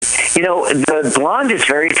You know, the blonde is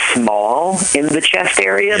very small in the chest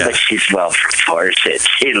area, but she's well proportioned.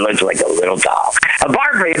 She looks like a little doll. A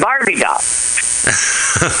Barbie doll.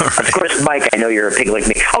 Of course, Mike, I know you're a pig like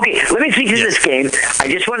me. Okay, let me speak to this game. I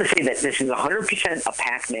just want to say that this is 100% a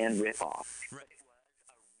Pac-Man ripoff. Right.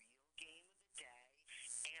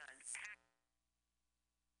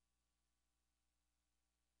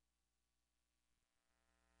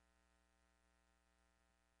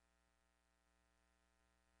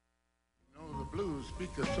 The blues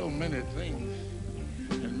speak of so many things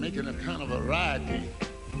and making a kind of variety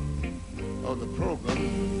of the program.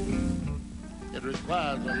 It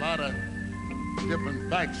requires a lot of different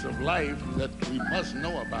facts of life that we must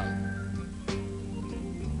know about.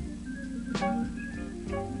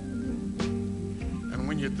 And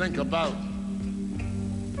when you think about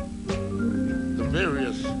the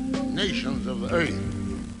various nations of the earth,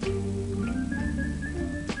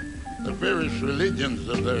 the various religions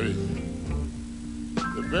of the earth,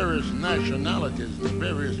 the various nationalities, the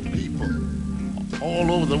various people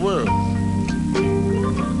all over the world,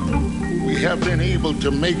 we have been able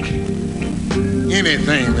to make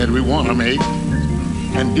anything that we want to make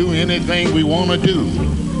and do anything we want to do.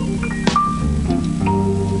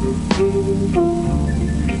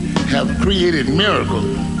 Have created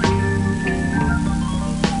miracles.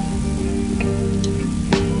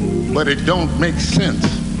 But it don't make sense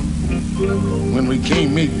when we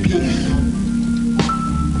can't make peace.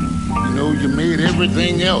 You know, you made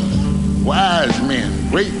everything else. Wise men,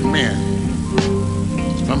 great men,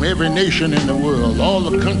 from every nation in the world, all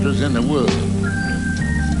the countries in the world,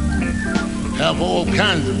 have all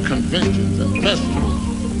kinds of conventions and festivals.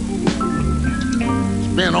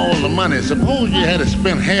 Spend all the money. Suppose you had to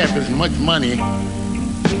spend half as much money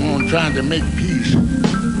on trying to make peace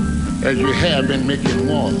as you have been making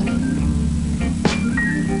war.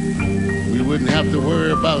 We wouldn't have to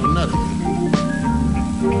worry about nothing.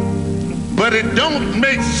 But it don't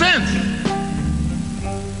make sense.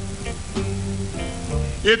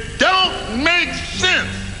 It don't make sense.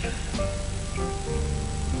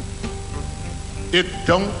 It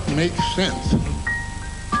don't make sense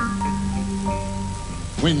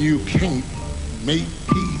when you can't make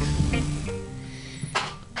peace.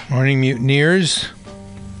 Morning, mutineers.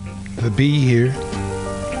 The bee here.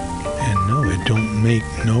 And no, it don't make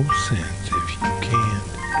no sense if you can't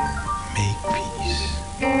make peace.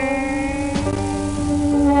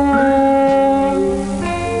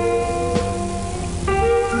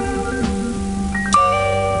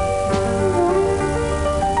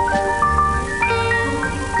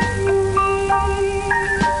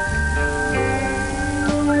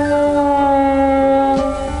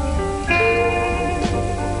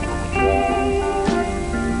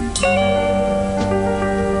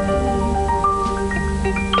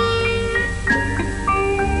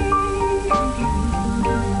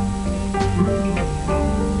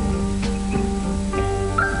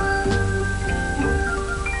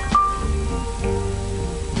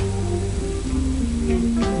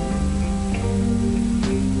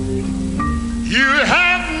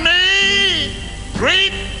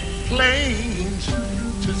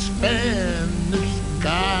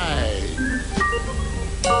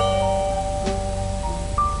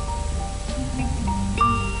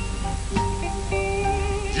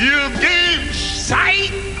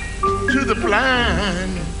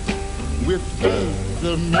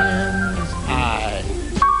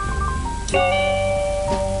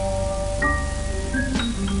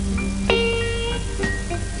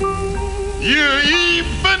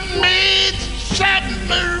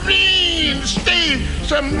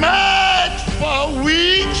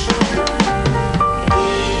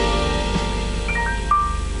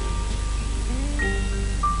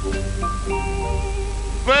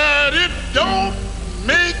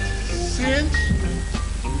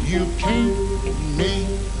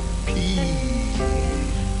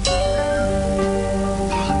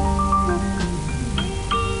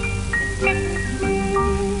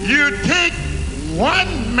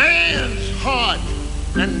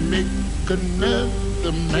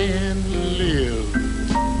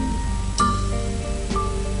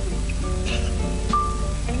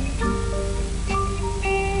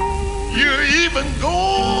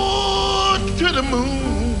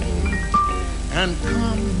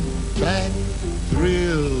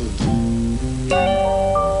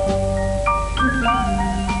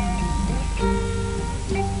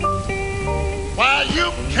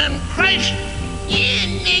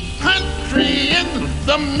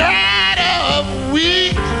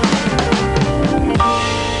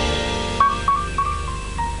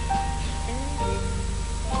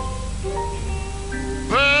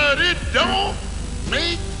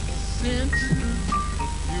 sense,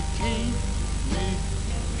 you can't make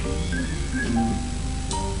peace.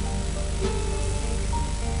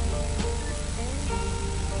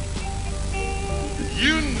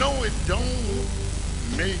 You know it don't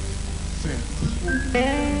make sense.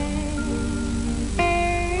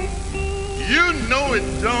 You know it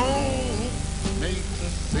don't make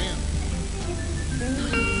sense.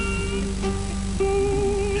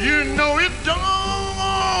 You know it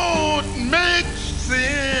don't make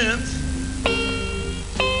sense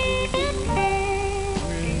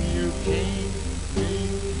when you can't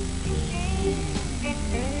make peace.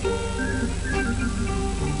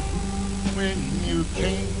 When you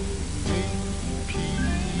can't make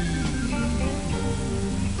peace.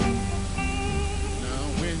 Now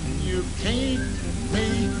when you can't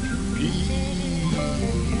make peace,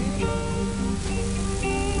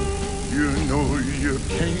 you know you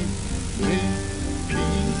can't make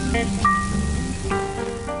peace.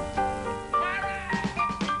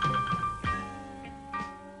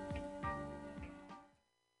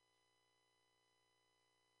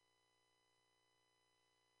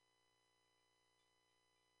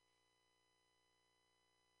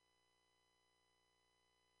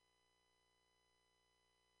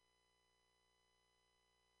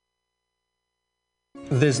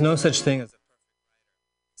 There's no such thing as a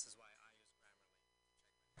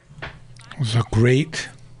It was a great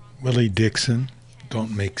Willie Dixon.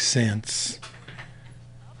 Don't make sense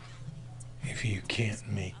if you can't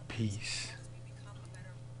make peace.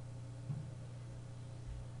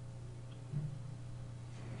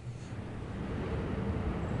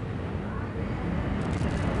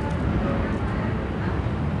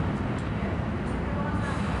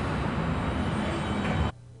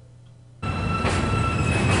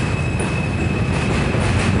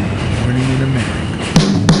 Morning in America.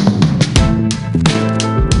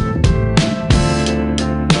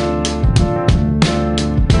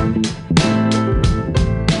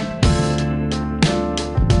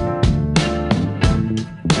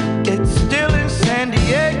 It's still in San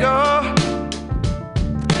Diego.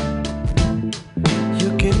 You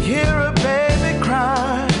can hear a baby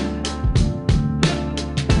cry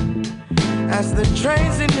as the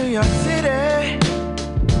trains in New York City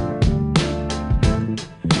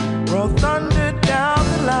roll thunder down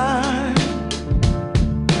the line.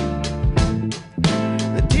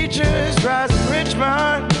 The teachers rise in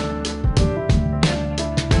Richmond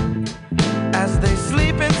as they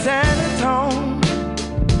sleep in San Antonio,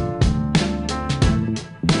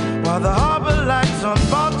 while the harbor lights on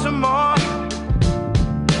Baltimore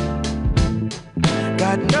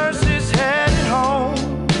got nurses headed home.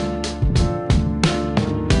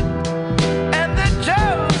 And the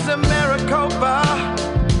jails of Maricopa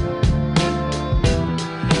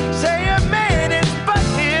say a minute's but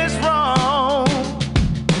is wrong.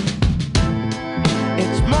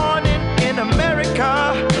 It's morning in America,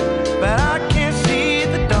 but I can't see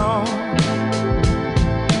the dawn.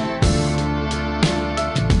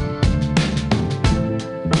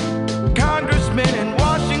 Congressmen in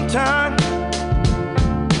Washington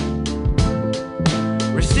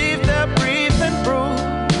receive their briefing brew,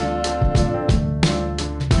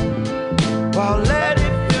 while lead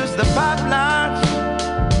fills the pipelines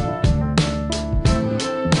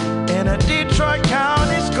in a Detroit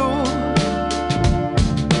County school.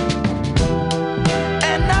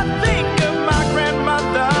 And I think of my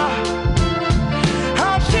grandmother,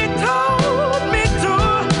 how she told me to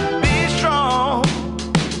be strong.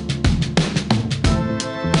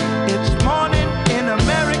 It's morning in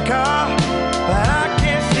America, but I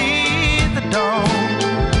can't see the dawn.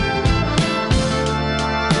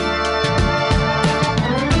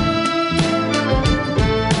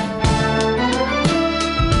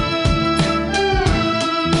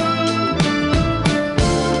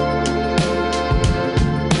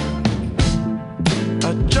 A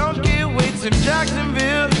junkie waits in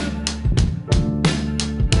Jacksonville,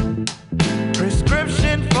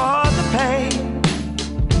 prescription for the pain,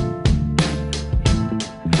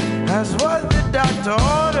 as what the doctor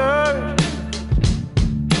ordered,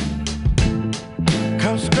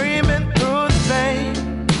 comes screaming through the vein.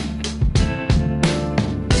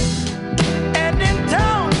 And in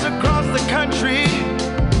towns across the country,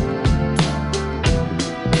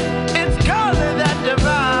 it's color that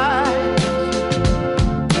divides.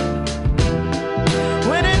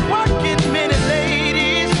 When in working men and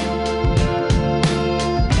ladies,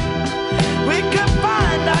 we could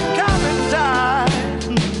find our common side.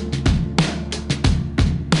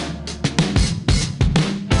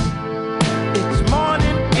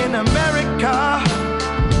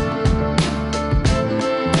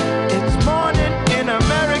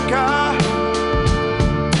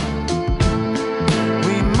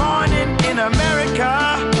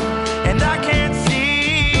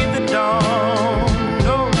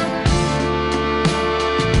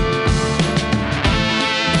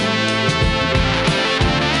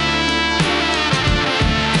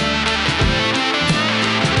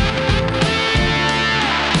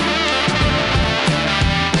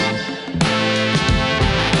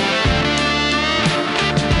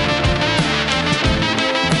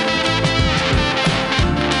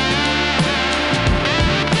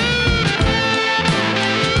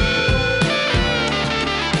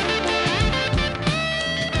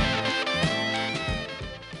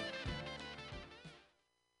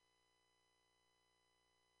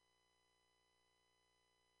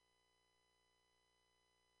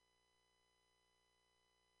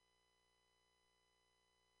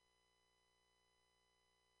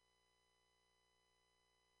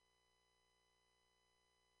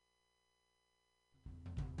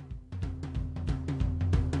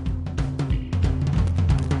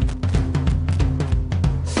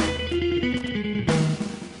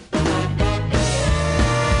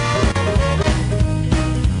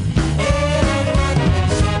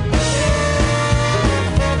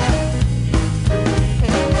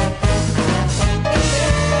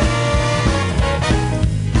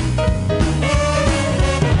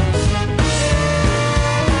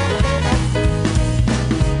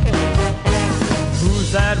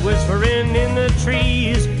 roadside whispering in the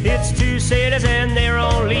trees. It's two cities and they're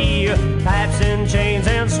only pipes and chains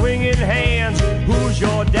and swinging hands. Who's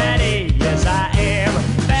your daddy? Yes, I am.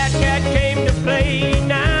 Fat cat came to play.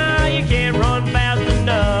 Now you can't run fast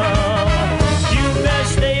enough. You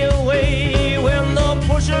best stay away when the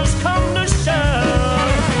pushers come to shove.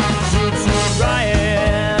 Zoot zoot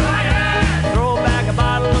riot, throw back a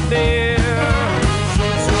bottle of beer.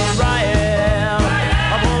 Zoot zoot riot,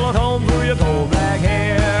 a bullet home through your coal black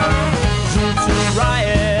hair. Zoot zoot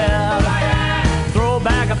riot, throw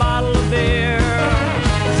back a bottle of beer.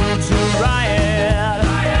 Zoot zoot riot,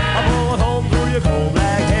 a bullet home through your coal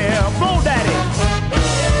black hair. Blow daddy.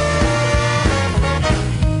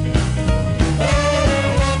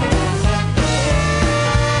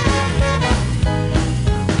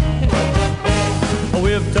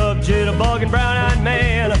 Whipped up jitterbug and brown-eyed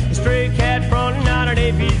man, a stray cat fronting out an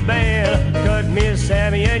AP's band. Cut me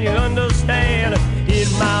Sammy and you understand,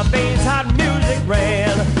 in my veins hot music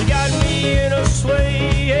ran. You got me in a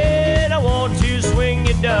sway and I want to swing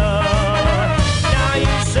you down. Now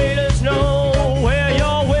you sailors know where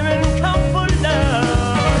your women come for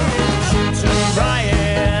love. Shoot some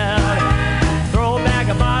riot, throw back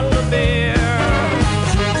a bottle of beer.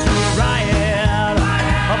 Shoot some riot,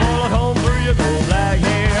 a bullet home through your cold black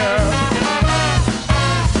hair.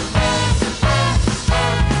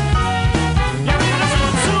 You're in a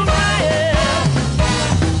zoot zoot riot.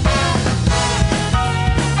 You're in a zoot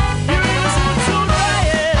zoot riot. You're in a zoot zoot riot.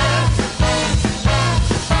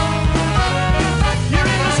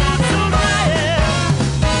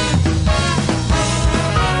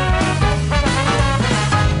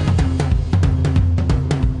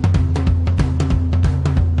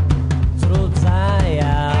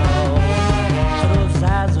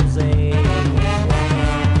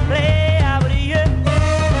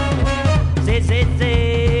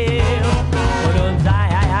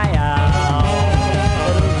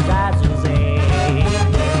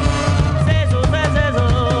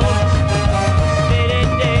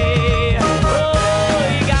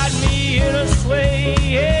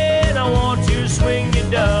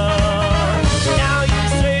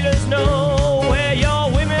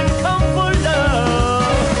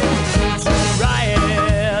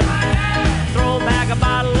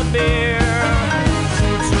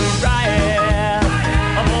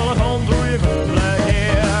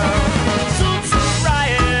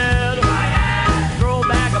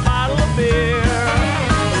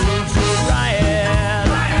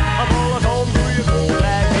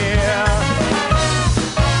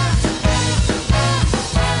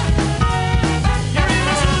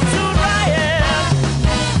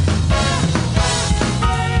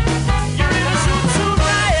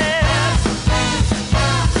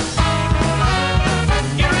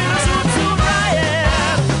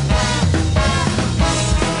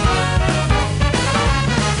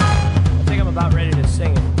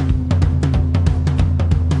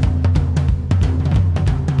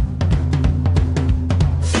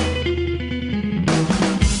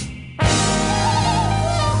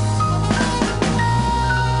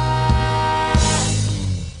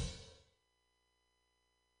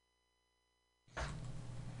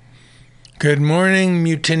 Good morning,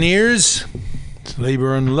 mutineers. It's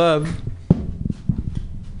Labor and Love.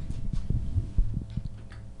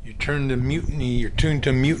 You're tuned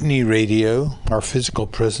to Mutiny Radio. Our physical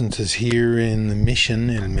presence is here in the Mission,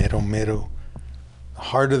 El Mero Mero, the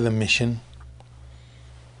heart of the Mission.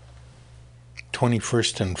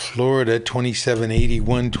 21st and Florida,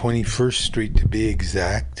 2781 21st Street to be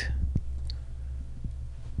exact.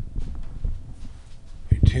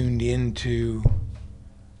 You're tuned into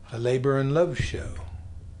a Labor and Love show.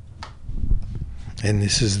 And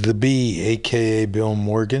this is the B, aka Bill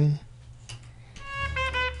Morgan.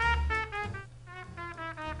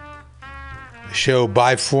 A show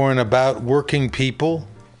by, for, and about working people.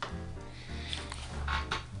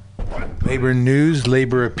 Labor news,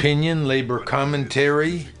 labor opinion, labor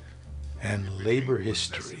commentary, and labor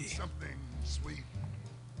history.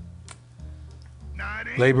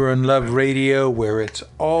 Labor and Love Radio, where it's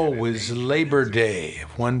always Labor Day.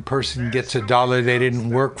 If one person gets $1 they didn't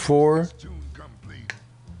work for,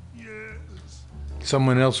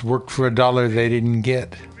 someone else worked for $1 they didn't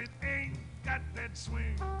get.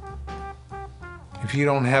 If you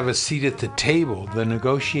don't have a seat at the table, the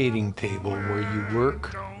negotiating table where you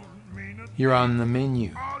work, you're on the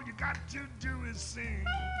menu.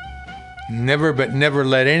 Never but never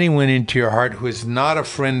let anyone into your heart who is not a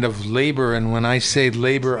friend of labor. And when I say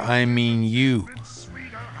labor, I mean you.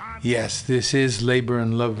 Yes, this is Labor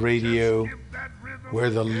and Love Radio, where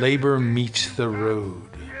the labor meets the road.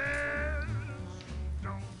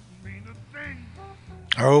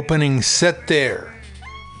 Our opening set there.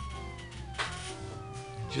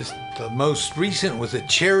 Just the most recent was a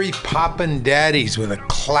Cherry Poppin' Daddies with a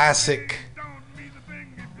classic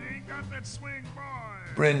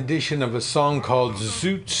rendition of a song called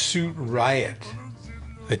Zoot Suit Riot.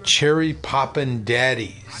 The Cherry Poppin'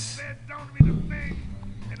 Daddies.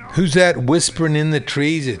 Who's that whispering in the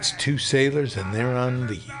trees? It's two sailors and they're on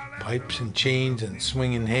lead. Pipes and chains and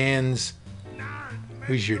swinging hands.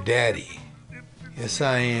 Who's your daddy? Yes,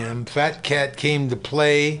 I am. Fat Cat came to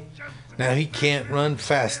play. Now he can't run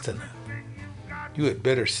fast enough. You had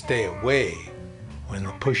better stay away when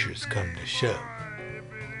the pushers come to shove.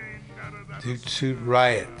 Zoot Suit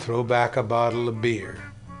Riot, throw back a bottle of beer.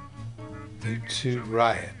 Zoot Suit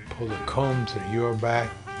Riot, pull the comb through your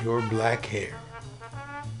back, your black hair.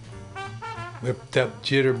 Whipped up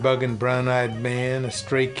jitterbugging brown-eyed man, a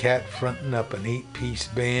stray cat fronting up an 8-piece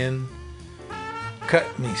band.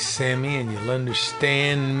 Cut me, Sammy, and you'll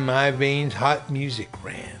understand in my veins hot music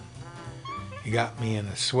ran. You got me in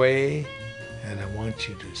a sway, and I want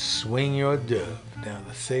you to swing your dove. Now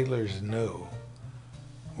the sailors know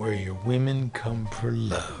where your women come for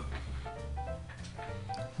love.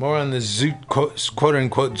 More on the Zoot,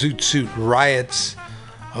 quote-unquote, Zoot Suit Riots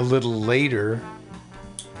a little later.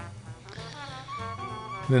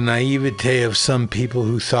 The naivete of some people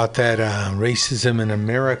who thought that racism in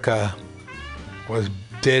America was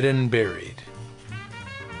dead and buried.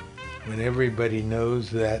 When everybody knows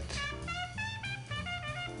that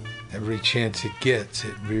every chance it gets,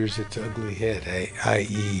 it rears its ugly head,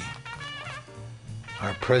 i.e.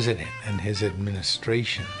 our president and his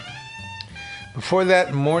administration. Before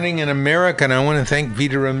that, Morning in America, and I want to thank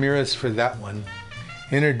Vita Ramirez for that one,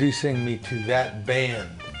 introducing me to that band.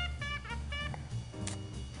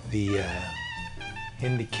 The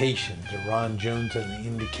Indications, Ron Jones and the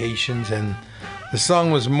Indications, and the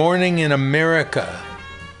song was Morning in America,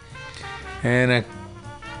 and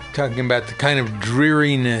talking about the kind of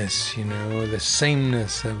dreariness, the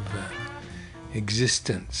sameness of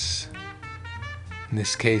existence, in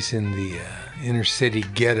this case in the inner city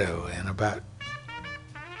ghetto, and about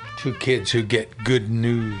two kids who get good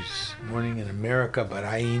news. Morning in America, but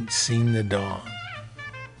I ain't seen the dawn.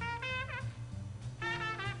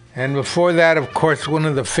 And before that, of course, one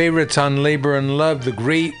of the favorites on Labor and Love, the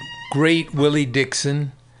great, great Willie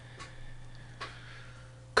Dixon.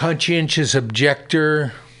 Conscientious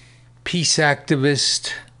objector, peace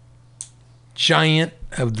activist, giant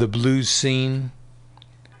of the blues scene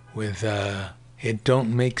with It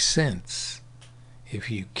Don't Make Sense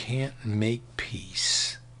If You Can't Make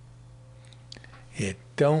Peace. It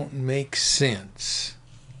don't make sense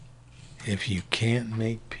if you can't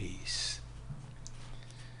make peace.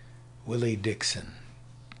 Willie Dixon.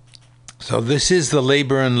 So this is the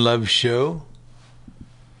Labor and Love Show.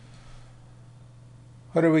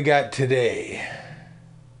 What do we got today?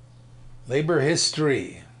 Labor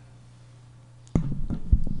history.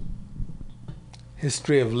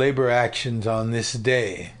 History of labor actions on this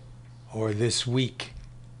day or this week.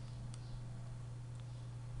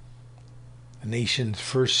 The nation's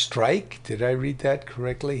first strike. Did I read that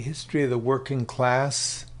correctly? History of the working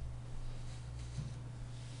class.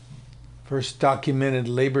 First documented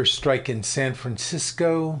labor strike in San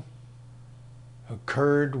Francisco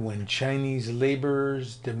occurred when Chinese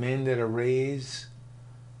laborers demanded a raise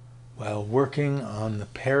while working on the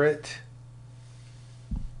Parrot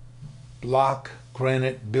block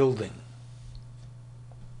granite building.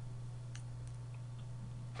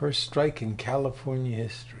 First strike in California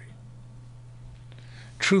history.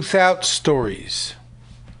 Truth Out stories.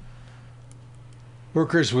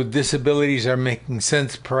 Workers with disabilities are making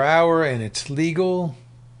cents per hour and it's legal.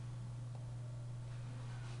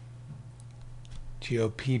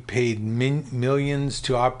 GOP paid millions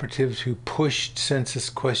to operatives who pushed census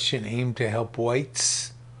question aimed to help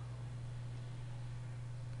whites.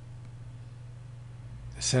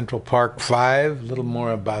 The Central Park Five, a little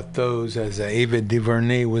more about those as Ava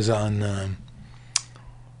DuVernay was on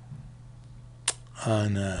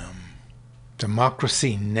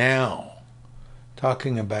Democracy Now!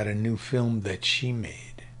 Talking about a new film that she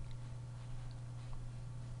made.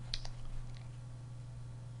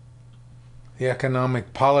 The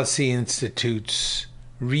Economic Policy Institute's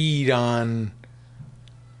read on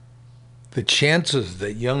the chances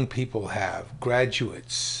that young people have,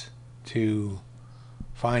 graduates, to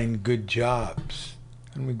find good jobs.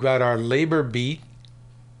 And we've got our labor beat.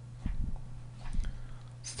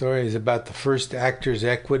 Story is about the first Actors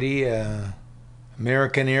Equity,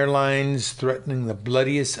 American Airlines threatening the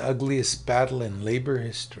bloodiest, ugliest battle in labor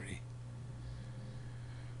history.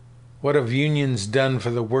 What have unions done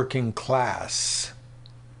for the working class?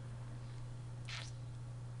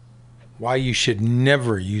 Why you should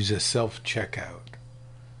never use a self-checkout.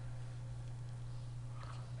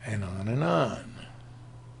 And on and on.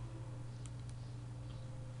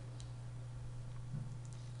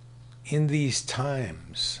 In these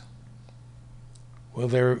times, will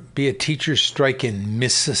there be a teacher strike in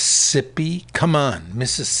Mississippi? Come on,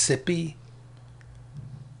 Mississippi?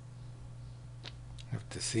 I have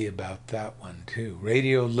to see about that one too.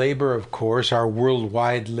 Radio Labor, of course, our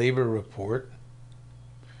worldwide labor report.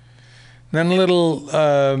 Then a little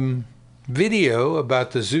video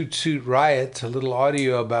about the Zoot Suit riots, a little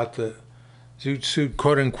audio about the Zoot Suit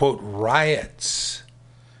quote-unquote riots.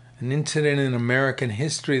 An incident in American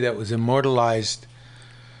history that was immortalized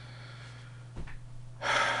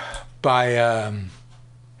by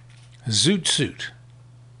Zoot Suit,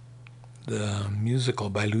 the musical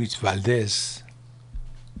by Luis Valdez.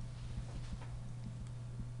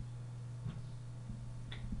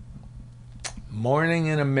 Morning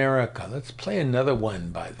in America. Let's play another one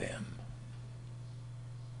by them.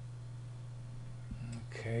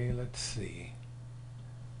 Okay, let's see.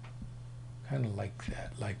 Kind of like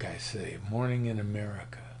that, like I say, Morning in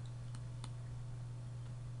America.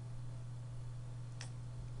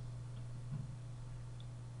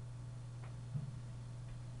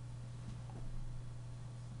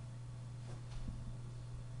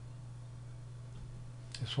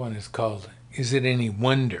 This one is called, Is It Any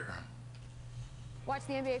Wonder? Watch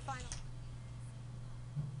the NBA Finals.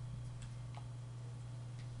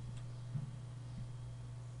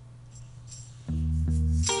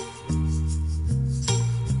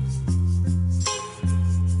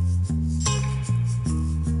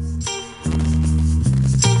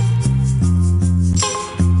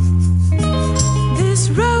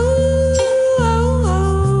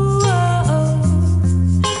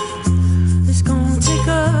 It's gonna take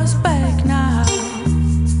us back now.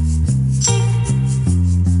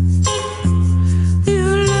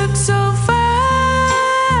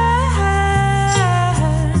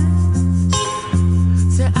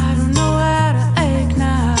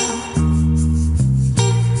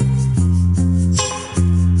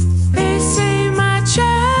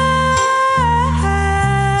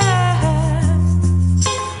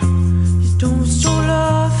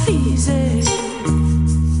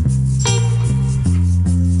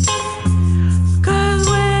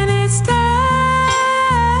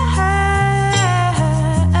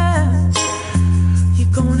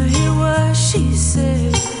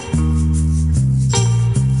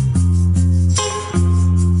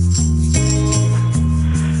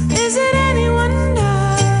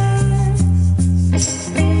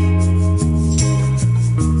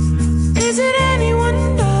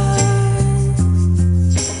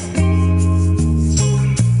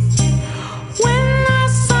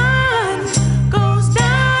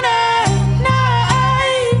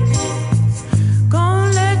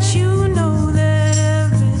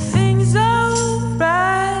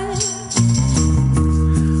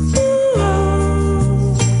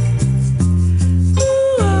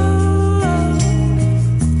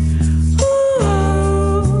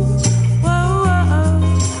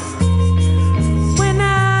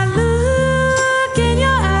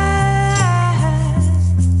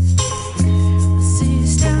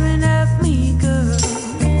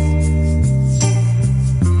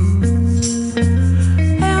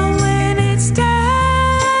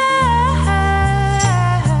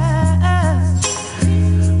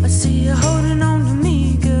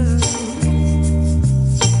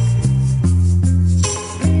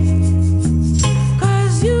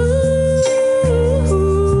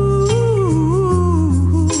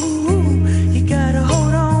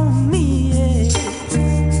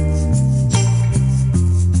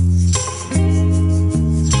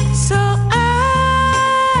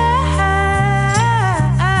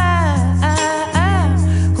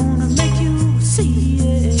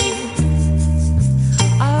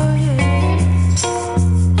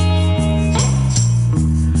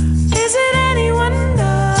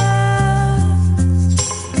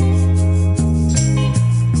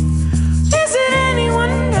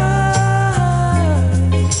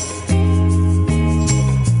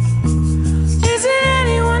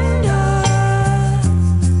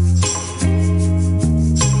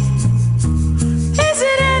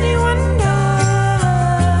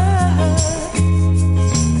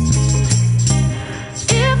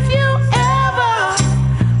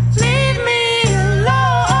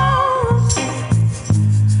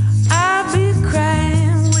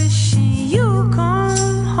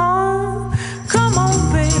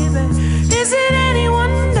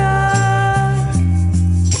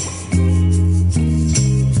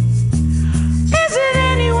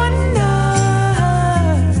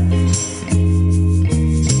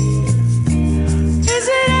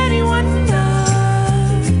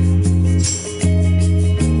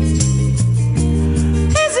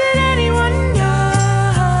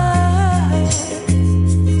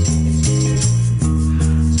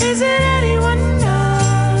 it any wonder?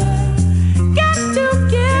 Got to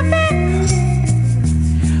give it.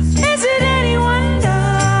 Is it any wonder?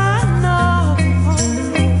 No.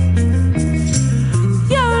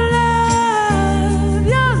 Your love,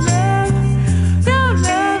 your love, your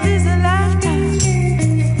love is a lifetime.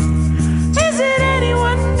 Is it any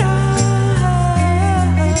wonder?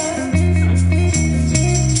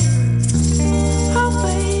 Oh,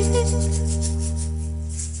 baby.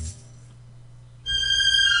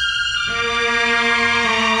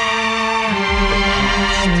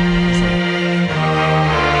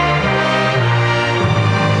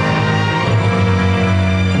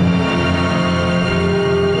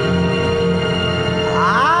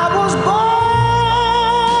 I was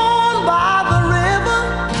born by the river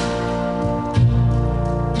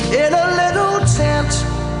in a little tent.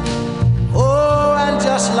 Oh, and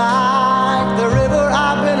just like the river,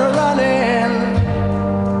 I've been running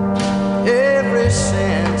ever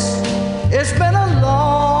since. It's been a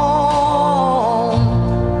long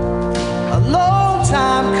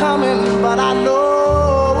time coming, but I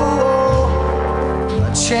know a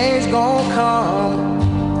change gonna come.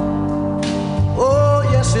 Oh,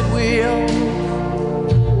 yes, it will.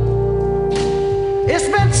 It's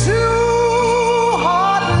been too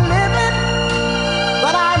hard living,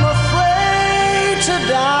 but I'm afraid to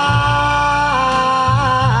die.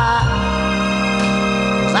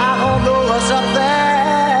 'Cause I don't know what's up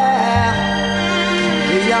there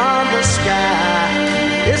beyond the sky.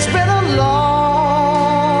 It's been a long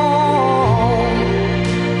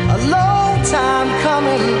time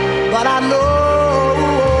coming, but I know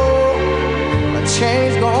a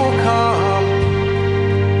change gonna come.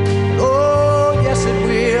 Oh, yes, it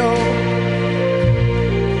will.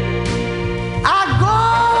 I go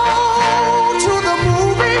to the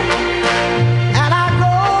movie and I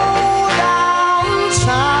go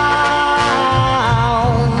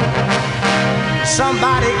downtown.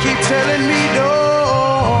 Somebody keep telling me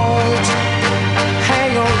don't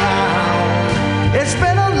hang around. It's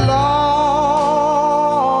been a long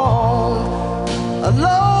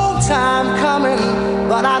time coming,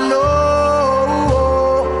 but I know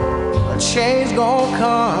a change gonna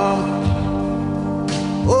come.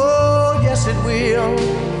 Oh, yes, it will.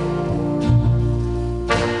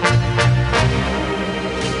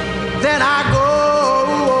 Then I go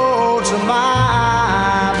to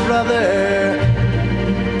my brother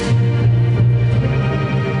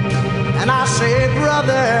and I say,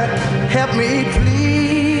 brother, help me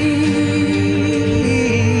please.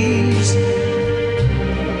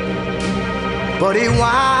 But he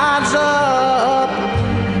winds up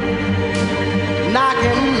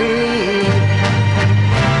knocking me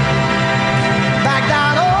back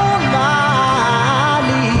down on my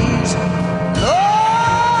knees.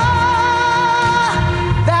 Lord,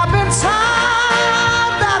 there have been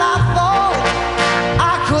times that I thought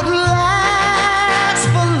I couldn't last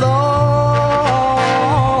for long,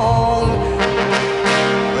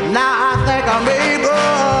 but now I think I'm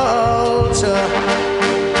able to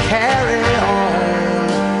carry on.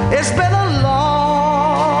 It's been a long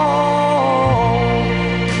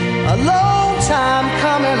time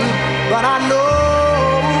coming, but I know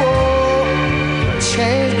a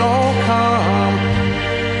change gonna come.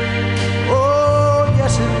 Oh,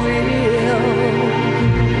 yes, it will.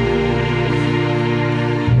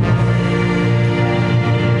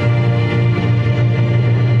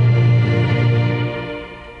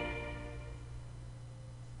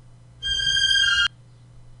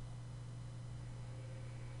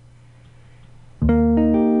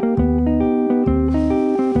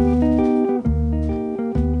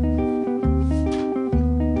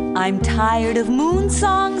 I'm tired of moon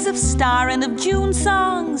songs, of star and of June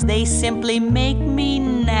songs. They simply make me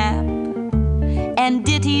nap. And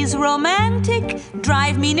ditties romantic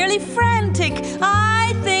drive me nearly frantic.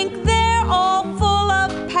 I think they're all full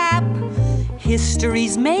of pap.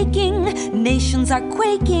 History's making, nations are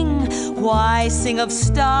quaking. Why sing of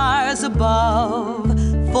stars above?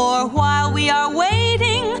 For while we are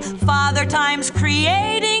waiting, Father Time's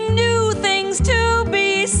creating new things to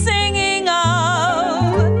be singing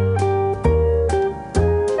of.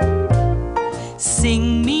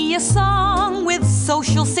 Sing me a song with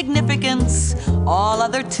social significance. All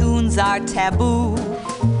other tunes are taboo.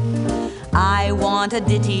 I want a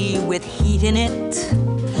ditty with heat in it,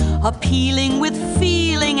 appealing with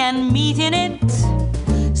feeling and meat in it.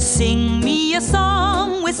 Sing me a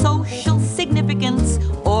song with social significance,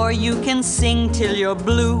 or you can sing till you're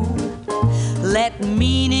blue. Let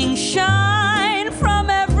meaning shine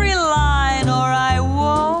from every line, or I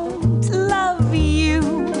won't love you.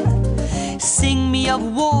 Sing me of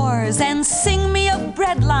wars and sing me of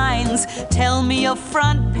bread lines. lines, tell me of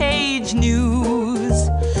front page news.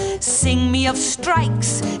 Sing me of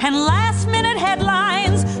strikes and last-minute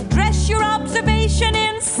headlines. Dress your observation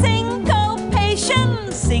in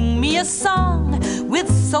syncopation. Sing me a song with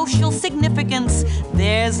social significance.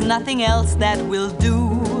 There's nothing else that will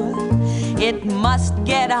do. It must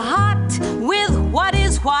get hot with what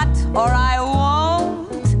is what, or I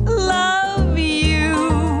won't love you.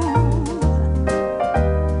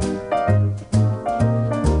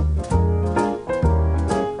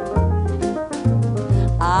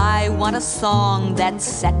 I want a song that's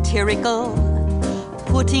satirical,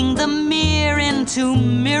 putting the mere into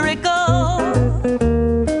miracle.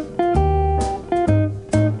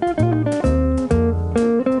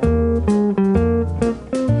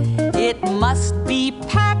 It must be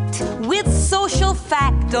packed with social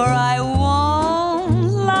fact, or I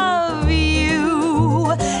won't love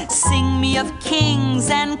you. Sing me of kings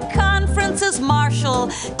and conferences martial.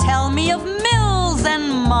 Tell me of mills and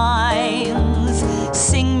mines.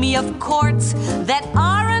 Sing me of courts that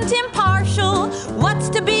aren't impartial. What's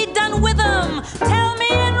to be done with them? Tell me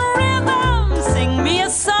in rhythm. Sing me a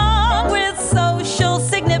song with social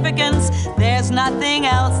significance. There's nothing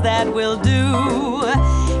else that will do.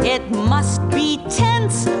 It must be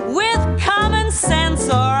tense with common sense,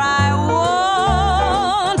 or I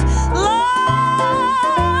won't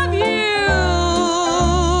love you.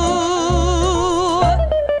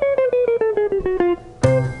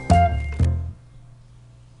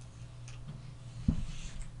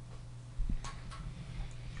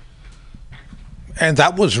 And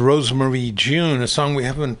that was Rosemary June, a song we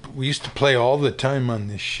used to play all the time on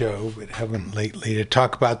this show, but haven't lately, to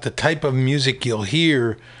talk about the type of music you'll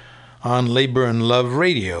hear on Labor and Love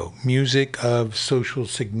Radio. Music of social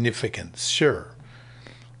significance, sure.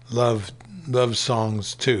 Love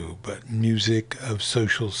songs too, but music of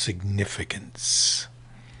social significance.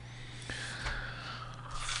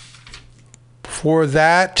 Before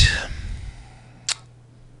that,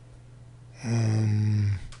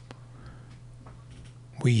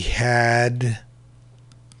 we had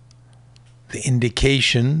the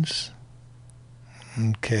Indications.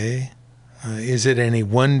 Okay. Is It Any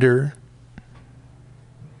Wonder?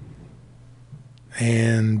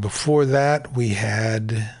 And before that, we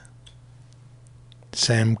had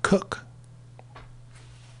Sam Cooke.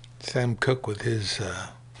 Sam Cooke with his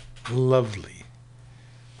lovely,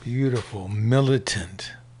 beautiful,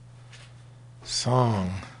 militant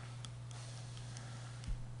song,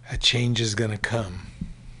 A Change Is Gonna Come.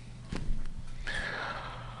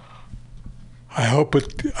 I hope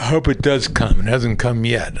it does come. It hasn't come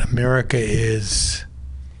yet. America is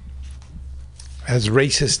as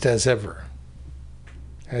racist as ever.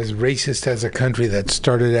 As racist as a country that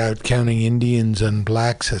started out counting Indians and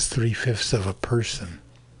blacks as 3/5 of a person.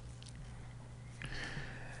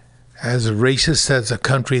 As racist as a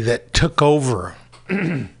country that took over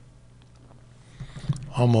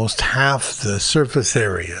almost half the surface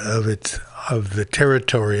area of the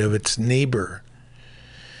territory of its neighbor,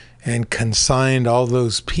 and consigned all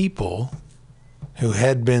those people who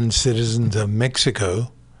had been citizens of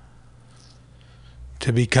Mexico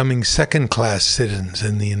to becoming second-class citizens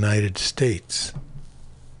in the United States,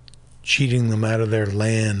 cheating them out of their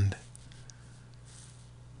land.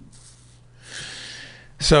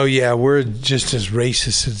 So yeah, we're just as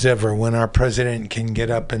racist as ever. When our president can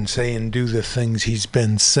get up and say and do the things he's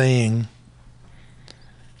been saying,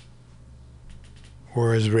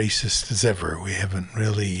 we're as racist as ever. We haven't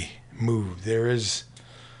really moved. There is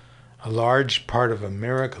a large part of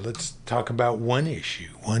America. Let's talk about one issue.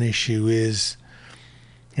 One issue is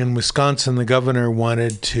in Wisconsin, the governor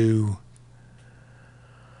wanted to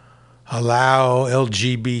allow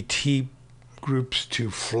LGBT groups to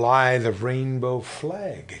fly the rainbow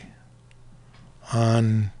flag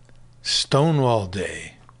on Stonewall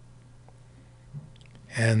Day.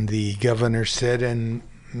 And the governor said, and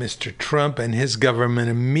Mr. Trump and his government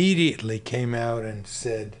immediately came out and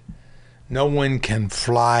said, no one can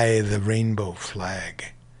fly the rainbow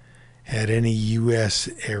flag at any U.S.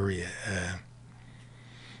 area,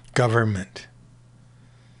 government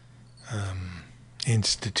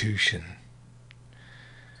institution.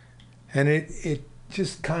 And it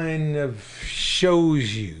just kind of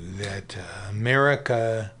shows you that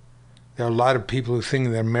America, there are a lot of people who think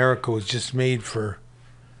that America was just made for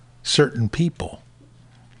certain people.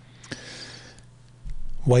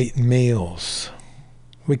 White males.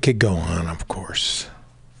 We could go on, of course.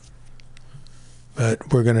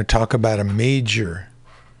 But we're going to talk about a major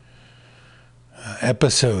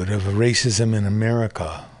episode of racism in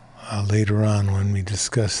America later on when we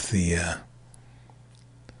discuss the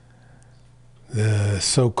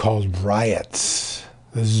so-called riots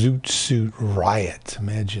The Zoot Suit Riot.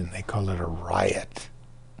 Imagine they call it a riot.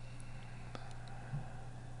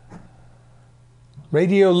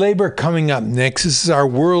 Radio Labor coming up next. This is our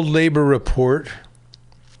World Labor Report,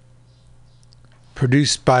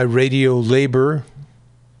 produced by Radio Labor.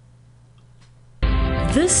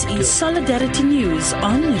 This is Solidarity News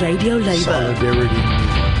on Radio Labor. Solidarity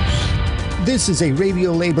News. This is a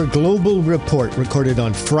Radio Labor Global Report recorded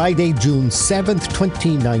on Friday, June 7th,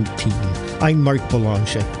 2019. I'm Mark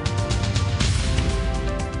Boulanger.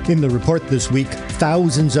 In the report this week,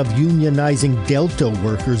 thousands of unionizing Delta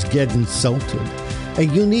workers get insulted. A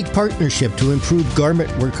unique partnership to improve garment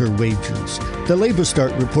worker wages. The Labor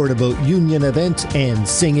Start report about union events and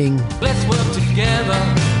singing. Let's work together.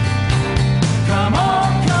 Come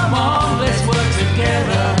on, let's work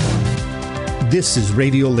together. This is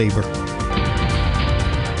Radio Labor.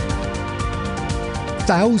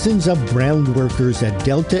 Thousands of ground workers at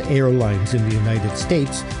Delta Airlines in the United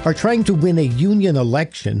States are trying to win a union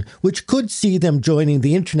election, which could see them joining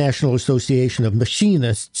the International Association of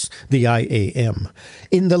Machinists, the IAM.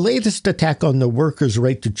 In the latest attack on the workers'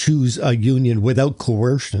 right to choose a union without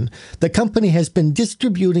coercion, the company has been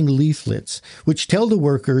distributing leaflets which tell the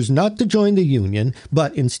workers not to join the union,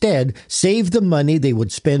 but instead save the money they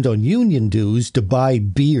would spend on union dues to buy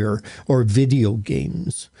beer or video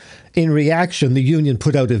games. In reaction, the union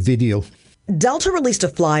put out a video. Delta released a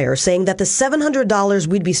flyer saying that the $700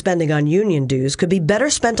 we'd be spending on union dues could be better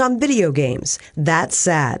spent on video games. That's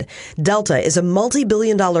sad. Delta is a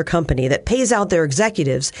multi-billion-dollar company that pays out their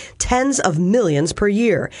executives tens of millions per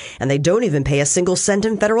year, and they don't even pay a single cent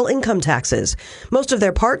in federal income taxes. Most of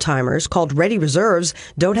their part-timers, called Ready Reserves,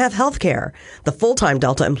 don't have health care. The full-time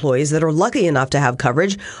Delta employees that are lucky enough to have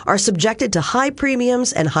coverage are subjected to high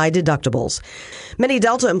premiums and high deductibles. Many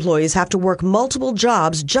Delta employees have to work multiple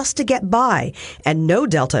jobs just to get by, and no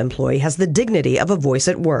Delta employee has the dignity of a voice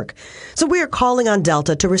at work. So we are calling on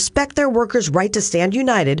Delta to respect their workers' right to stand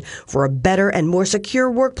united for a better and more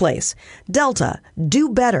secure workplace. Delta, do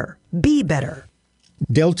better. Be better.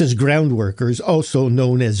 Delta's ground workers, also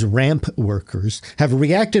known as ramp workers, have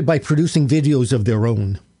reacted by producing videos of their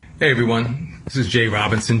own. Hey everyone, this is Jay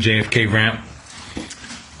Robinson, JFK Ramp.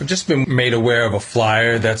 I've just been made aware of a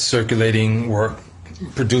flyer that's circulating or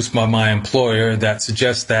produced by my employer that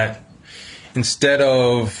suggests that instead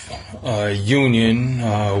of a union,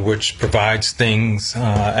 which provides things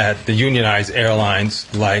at the unionized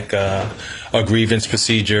airlines like a grievance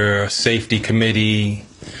procedure, a safety committee,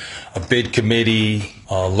 a bid committee,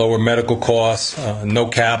 lower medical costs, no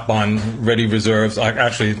cap on ready reserves.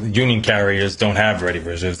 Actually, union carriers don't have ready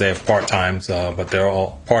reserves. They have part-times, but they're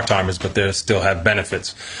all part-timers, but they still have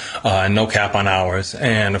benefits. No cap on hours.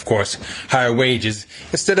 And, of course, higher wages.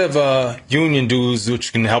 Instead of union dues,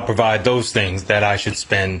 which can help provide those things, that I should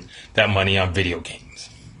spend that money on video games.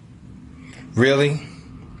 Really?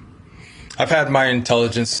 I've had my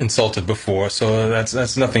intelligence insulted before, so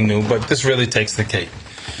that's nothing new, but this really takes the cake.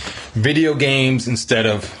 Video games instead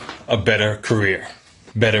of a better career,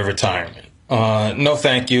 better retirement. No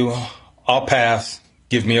thank you. I'll pass.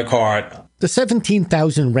 Give me a card. The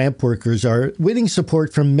 17,000 ramp workers are winning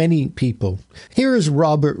support from many people. Here is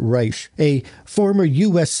Robert Reich, a former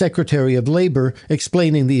U.S. Secretary of Labor,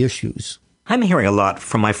 explaining the issues. I'm hearing a lot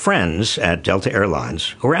from my friends at Delta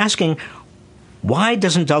Airlines who are asking, why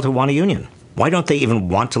doesn't Delta want a union? Why don't they even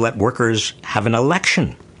want to let workers have an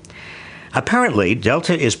election? Apparently,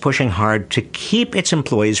 Delta is pushing hard to keep its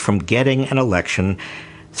employees from getting an election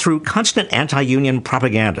through constant anti-union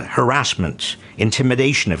propaganda, harassment,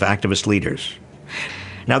 intimidation of activist leaders.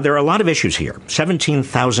 Now, there are a lot of issues here.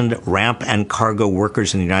 17,000 ramp and cargo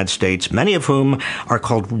workers in the United States, many of whom are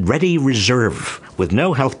called Ready Reserve, with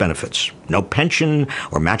no health benefits, no pension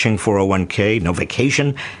or matching 401k, no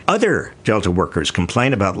vacation. Other Delta workers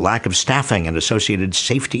complain about lack of staffing and associated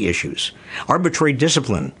safety issues, arbitrary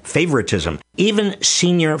discipline, favoritism. Even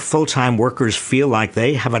senior full-time workers feel like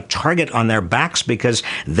they have a target on their backs because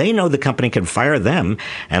they know the company can fire them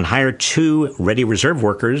and hire 2 Ready Reserve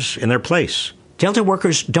workers in their place. Delta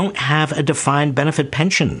workers don't have a defined benefit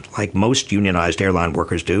pension like most unionized airline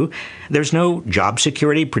workers do. There's no job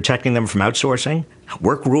security protecting them from outsourcing.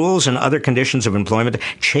 Work rules and other conditions of employment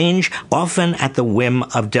change often at the whim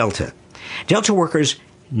of Delta. Delta workers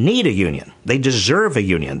need a union. They deserve a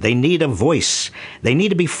union. They need a voice. They need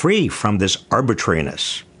to be free from this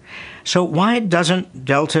arbitrariness. So why doesn't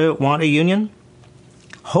Delta want a union?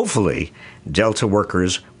 Hopefully, Delta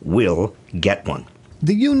workers will get one.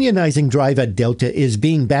 The unionizing drive at Delta is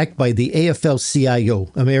being backed by the AFL-CIO,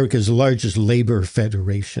 America's largest labor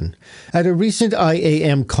federation. At a recent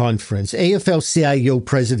IAM conference, AFL-CIO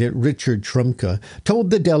President Richard Trumka told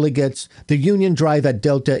the delegates the union drive at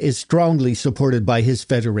Delta is strongly supported by his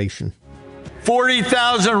federation.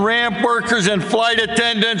 40,000 ramp workers and flight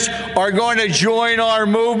attendants are going to join our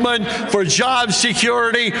movement for job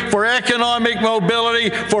security, for economic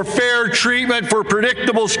mobility, for fair treatment, for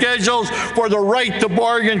predictable schedules, for the right to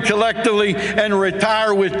bargain collectively and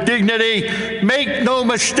retire with dignity. Make no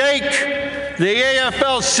mistake, the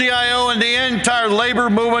AFL-CIO and the entire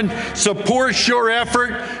labor movement supports your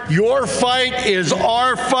effort. Your fight is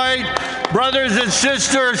our fight. Brothers and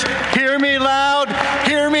sisters, hear me loud,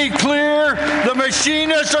 hear me clear. The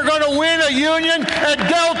machinists are going to win a union at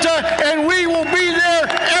Delta, and we will be there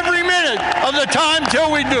every minute of the time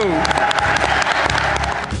till we do.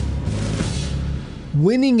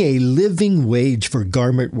 Winning a living wage for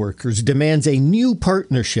garment workers demands a new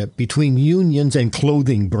partnership between unions and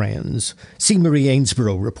clothing brands. C. Marie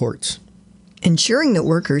Ainsborough reports. Ensuring that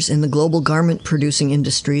workers in the global garment-producing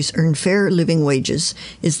industries earn fair living wages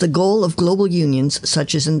is the goal of global unions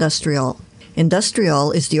such as Industrial.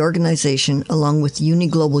 Industrial is the organization, along with Uni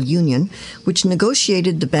Global Union, which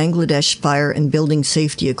negotiated the Bangladesh Fire and Building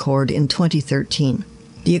Safety Accord in 2013.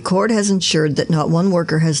 The accord has ensured that not one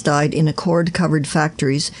worker has died in accord-covered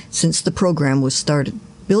factories since the program was started.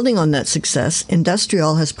 Building on that success,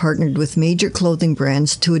 Industrial has partnered with major clothing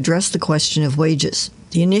brands to address the question of wages.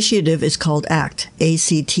 The initiative is called ACT,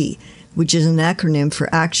 A-C-T, which is an acronym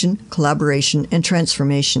for Action, Collaboration, and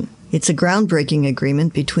Transformation. It's a groundbreaking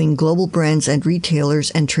agreement between global brands and retailers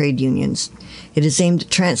and trade unions. It is aimed at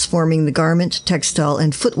transforming the garment, textile,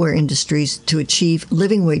 and footwear industries to achieve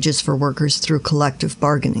living wages for workers through collective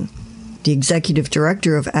bargaining. The executive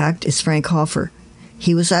director of ACT is Frank Hoffer.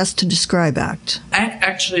 He was asked to describe ACT. ACT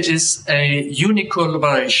actually is a unique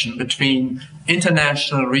collaboration between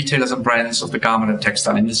international retailers and brands of the garment and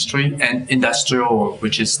textile industry and Industrial,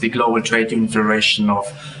 which is the global trade union federation of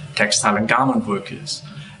textile and garment workers.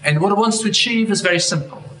 And what it wants to achieve is very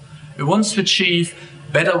simple. It wants to achieve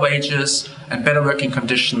better wages and better working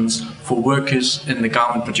conditions for workers in the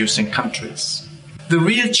garment-producing countries. The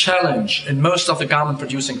real challenge in most of the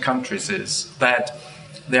garment-producing countries is that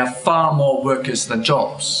there are far more workers than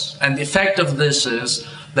jobs. And the effect of this is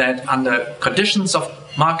that under conditions of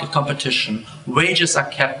market competition, wages are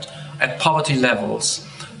kept at poverty levels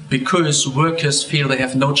because workers feel they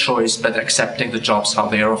have no choice but accepting the jobs how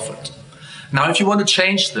they are offered. Now, if you want to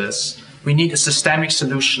change this, we need a systemic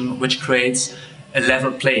solution which creates a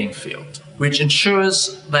level playing field, which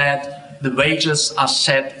ensures that the wages are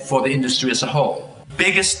set for the industry as a whole.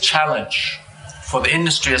 Biggest challenge for the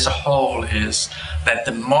industry as a whole is that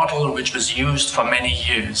the model which was used for many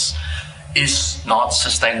years is not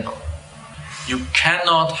sustainable. You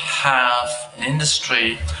cannot have an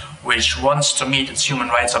industry which wants to meet its human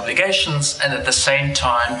rights obligations and at the same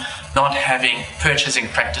time not having purchasing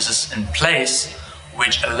practices in place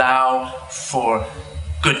which allow for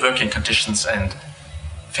good working conditions and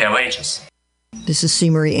fair wages. This is C.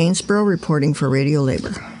 Marie Ainsborough reporting for Radio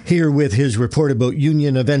Labor. Here with his report about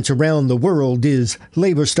union events around the world is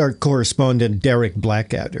Labor Start correspondent Derek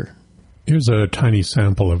Blackadder. Here's a tiny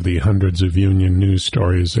sample of the hundreds of union news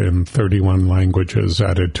stories in 31 languages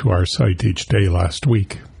added to our site each day last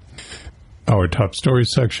week. Our top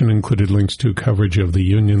stories section included links to coverage of the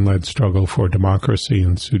union-led struggle for democracy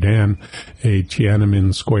in Sudan, a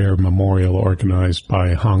Tiananmen Square memorial organized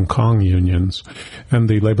by Hong Kong unions, and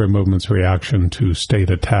the labor movement's reaction to state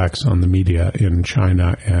attacks on the media in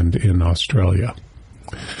China and in Australia.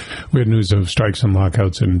 We had news of strikes and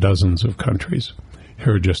lockouts in dozens of countries.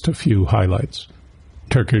 Here are just a few highlights.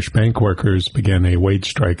 Turkish bank workers began a wage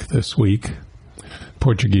strike this week.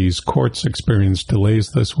 Portuguese courts experienced delays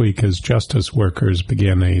this week as justice workers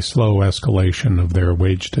began a slow escalation of their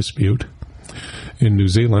wage dispute. In New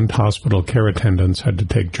Zealand, hospital care attendants had to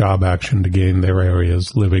take job action to gain their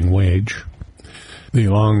area's living wage. The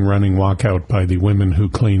long-running walkout by the women who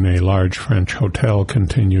clean a large French hotel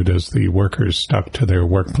continued as the workers stuck to their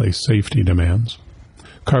workplace safety demands.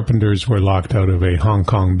 Carpenters were locked out of a Hong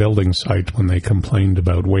Kong building site when they complained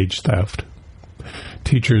about wage theft.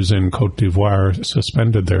 Teachers in Côte d'Ivoire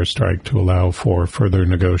suspended their strike to allow for further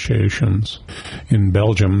negotiations. In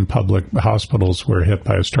Belgium, public hospitals were hit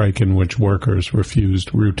by a strike in which workers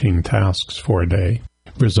refused routine tasks for a day.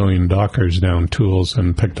 Brazilian dockers downed tools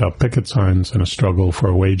and picked up picket signs in a struggle for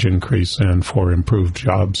a wage increase and for improved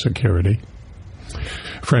job security.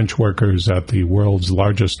 French workers at the world's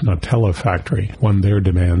largest Nutella factory won their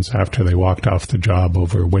demands after they walked off the job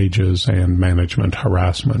over wages and management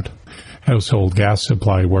harassment. Household gas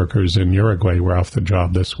supply workers in Uruguay were off the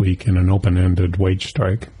job this week in an open-ended wage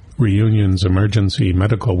strike. Reunion's emergency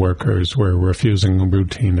medical workers were refusing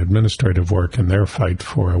routine administrative work in their fight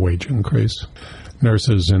for a wage increase.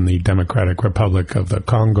 Nurses in the Democratic Republic of the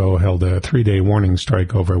Congo held a 3-day warning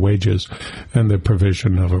strike over wages and the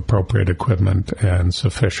provision of appropriate equipment and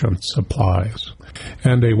sufficient supplies.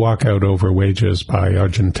 And a walkout over wages by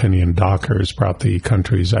Argentinian dockers brought the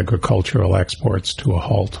country's agricultural exports to a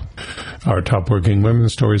halt. Our top working women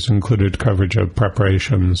stories included coverage of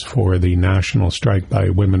preparations for the national strike by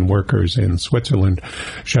women workers in Switzerland,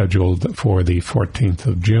 scheduled for the 14th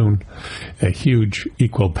of June, a huge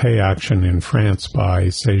equal pay action in France by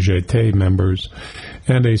CGT members,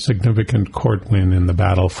 and a significant court win in the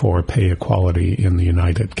battle for pay equality in the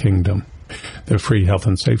United Kingdom. The free health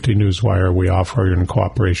and safety newswire we offer in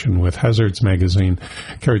cooperation with Hazards magazine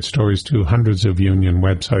carried stories to hundreds of union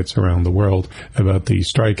websites around the world about the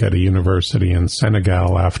strike at a university in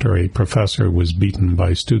Senegal after a professor was beaten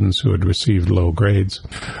by students who had received low grades,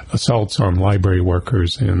 assaults on library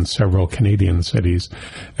workers in several Canadian cities,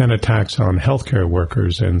 and attacks on healthcare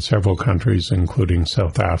workers in several countries, including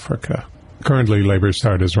South Africa. Currently, Labour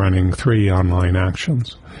Start is running 3 online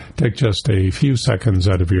actions. Take just a few seconds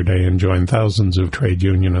out of your day and join thousands of trade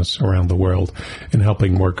unionists around the world in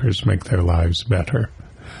helping workers make their lives better,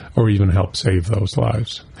 or even help save those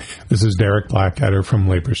lives. This is Derek Blackadder from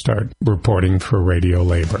Labour Start, reporting for Radio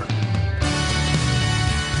Labour.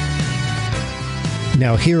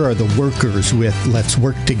 Now here are the workers with Let's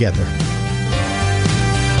Work Together.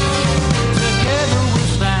 Together we'll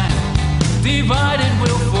stand, divided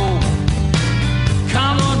we'll fall.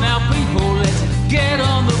 Come on now, people, let's get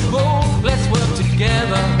on the ball. Let's work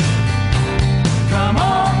together. Come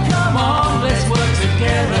on, let's work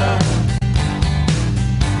together.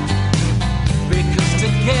 Because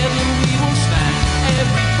together we will stand.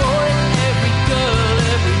 Every boy, every girl,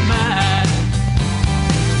 every man.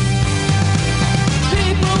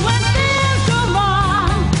 People, when things go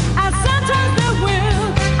wrong, and sometimes they will,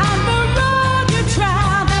 on the road you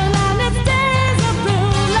travel, and it's days of blue.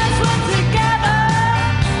 Let's work together.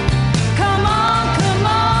 Come on,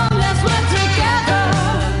 let's work together.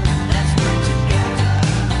 Let's work together.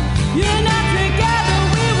 Unite together,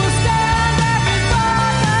 we will stand. Every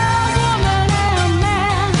boy, girl, woman, and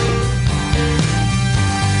man.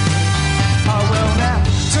 Oh well now,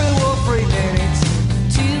 2 or 3 minutes,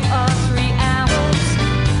 2 or 3 hours.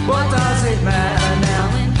 what does it matter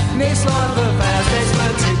now? This life of ours, let's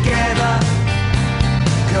work together.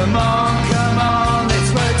 Come on,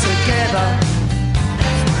 let's work together.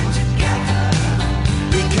 Let's work together.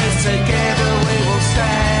 Because together we will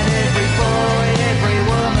stand. Every boy, every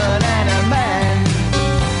woman, and a man.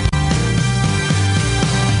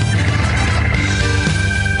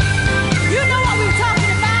 You know what we're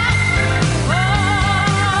talking about? Oh,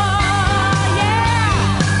 yeah.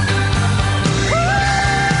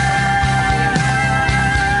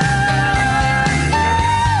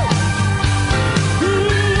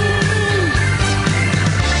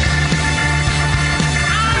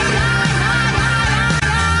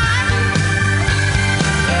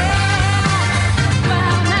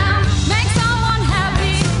 Well now, make someone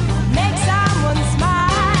happy, make someone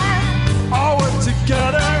smile. All work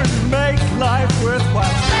together and make life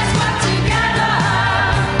worthwhile. Let's work together.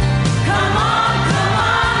 Come on,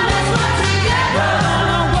 let's work together.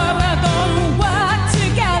 We're gonna work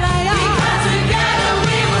together, yeah. Because together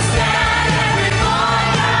we will stand. Every boy,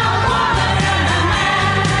 girl, woman, and a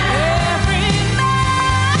man. Every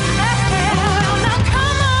man. Well, now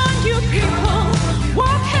come on, you people,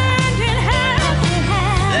 walk hand in hand.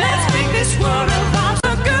 Let's make this world of ours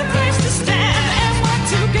a good place to stand and work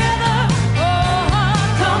together. Oh,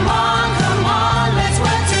 come on, let's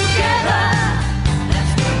work together.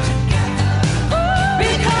 Let's work together.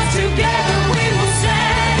 Because together we will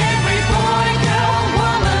stand. Every boy, girl,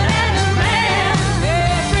 woman, and a man.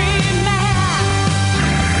 Every man.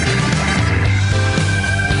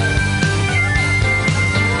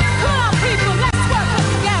 Come on, people, let's work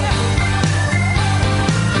together.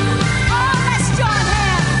 Oh, let's join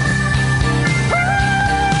hands.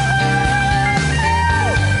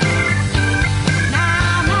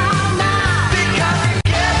 Now. Because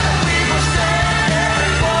together we will stand.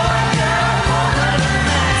 Every boy, girl, woman, and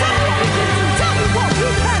man. Tell me what you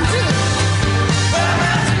can do. Well,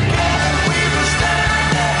 together we will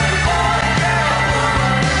stand. Every boy, girl,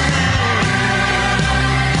 woman, and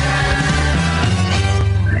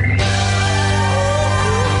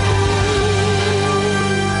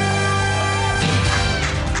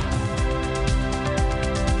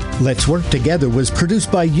Let's Work Together was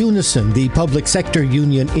produced by Unison, the public sector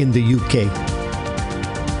union in the UK.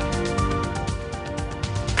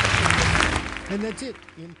 And that's it.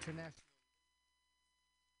 International.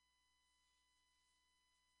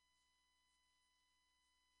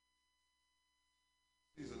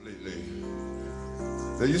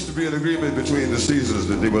 There used to be an agreement between the seasons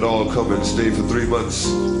that they would all come and stay for 3 months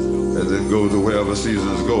and then go to wherever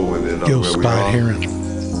seasons go, and they're not where we are.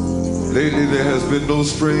 Lately there has been no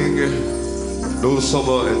spring, no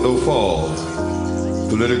summer, and no fall.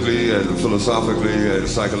 Politically and philosophically and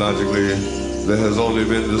psychologically, there has only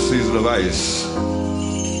been the season of ice.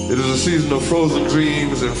 It is a season of frozen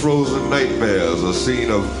dreams and frozen nightmares, a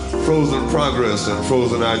scene of frozen progress and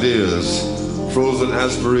frozen ideas, frozen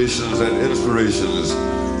aspirations and inspirations.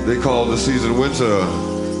 They call the season winter.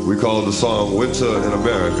 We call the song Winter in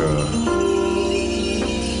America.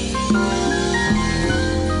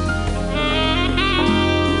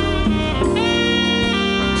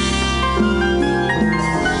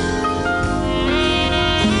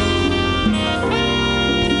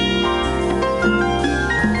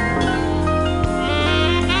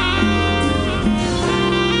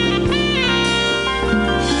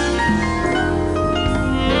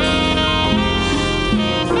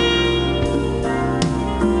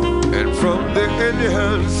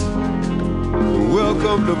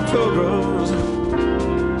 Welcome the pilgrims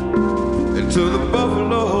into the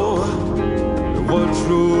buffalo that once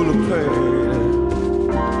ruled the plain.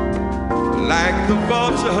 Like the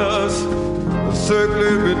vultures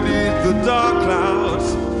circling beneath the dark clouds,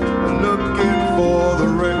 looking for the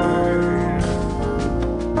rain.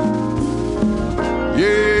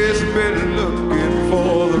 Yes, been looking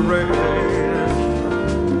for the rain.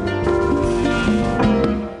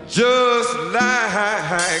 Just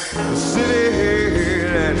like the city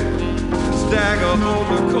that stagger on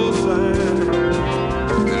the coastline,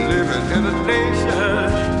 living in a nation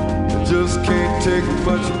that just can't take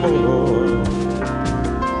much more.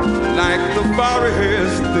 Like the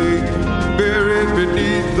forest they buried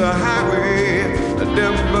beneath the highway, I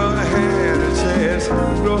never had a chance to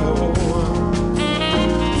grow.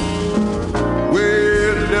 We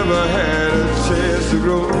never had a chance to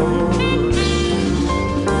grow.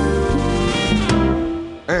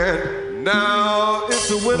 And now it's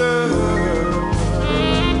the winter.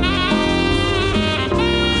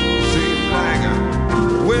 Seems like a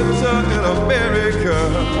winter in America.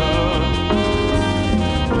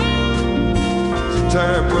 It's a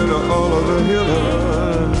time when all of the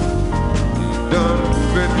healers done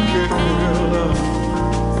been killed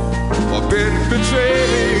or been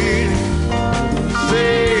betrayed.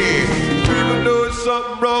 Say, people know it's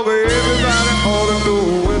something wrong with everybody ought to know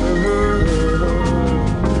winter.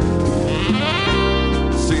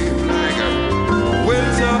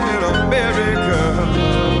 Winter in America.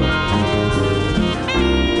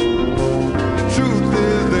 The truth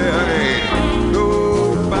is there ain't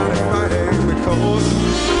nobody fighting because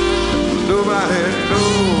nobody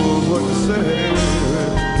knows what to say.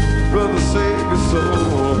 Brother, save your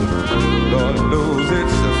soul. Lord knows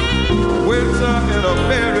it's winter in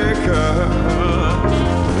America.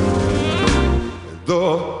 The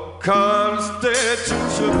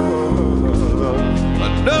Constitution,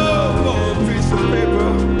 no more piece of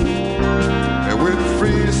paper, and with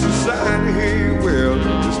free society will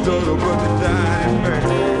disturb but the dying man.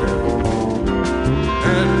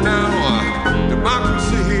 And now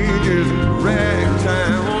democracy is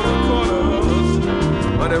ragtime on the corners,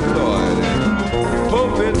 unemployed and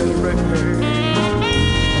hoping to rain.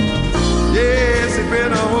 Yes, it's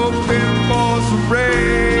been a hoping for some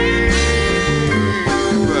rain,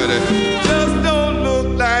 but it just don't look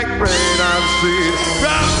like rain. I've seen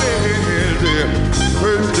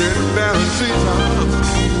President Valentine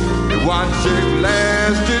watching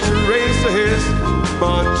last-ditch races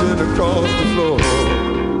marching across the floor.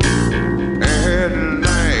 And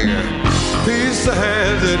like peace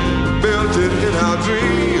signs that melted in our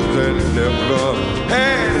dreams and never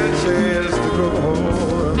had a chance to go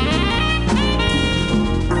home.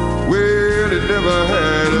 Well, it never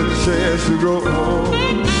had a chance to go home.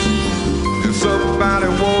 If somebody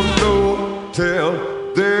won't know, tell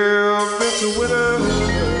them it's a winter.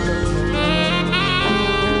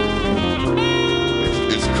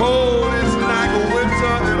 It's cold, it's like a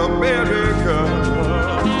winter in America.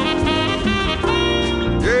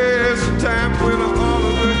 Yes, a time when all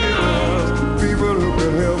of the healers, people who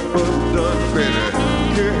could help us done been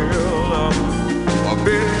killed or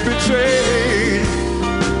been betrayed.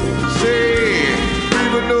 Say,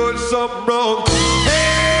 people know it's something wrong.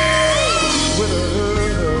 Hey, winter.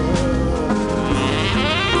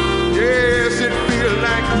 Yes, it feels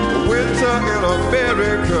like winter in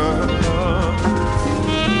America.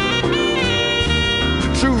 The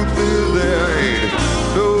truth is there ain't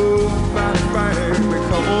nobody fighting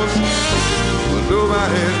because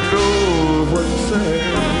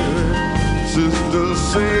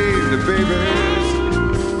save the babies.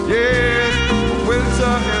 Yes,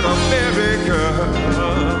 winter in America.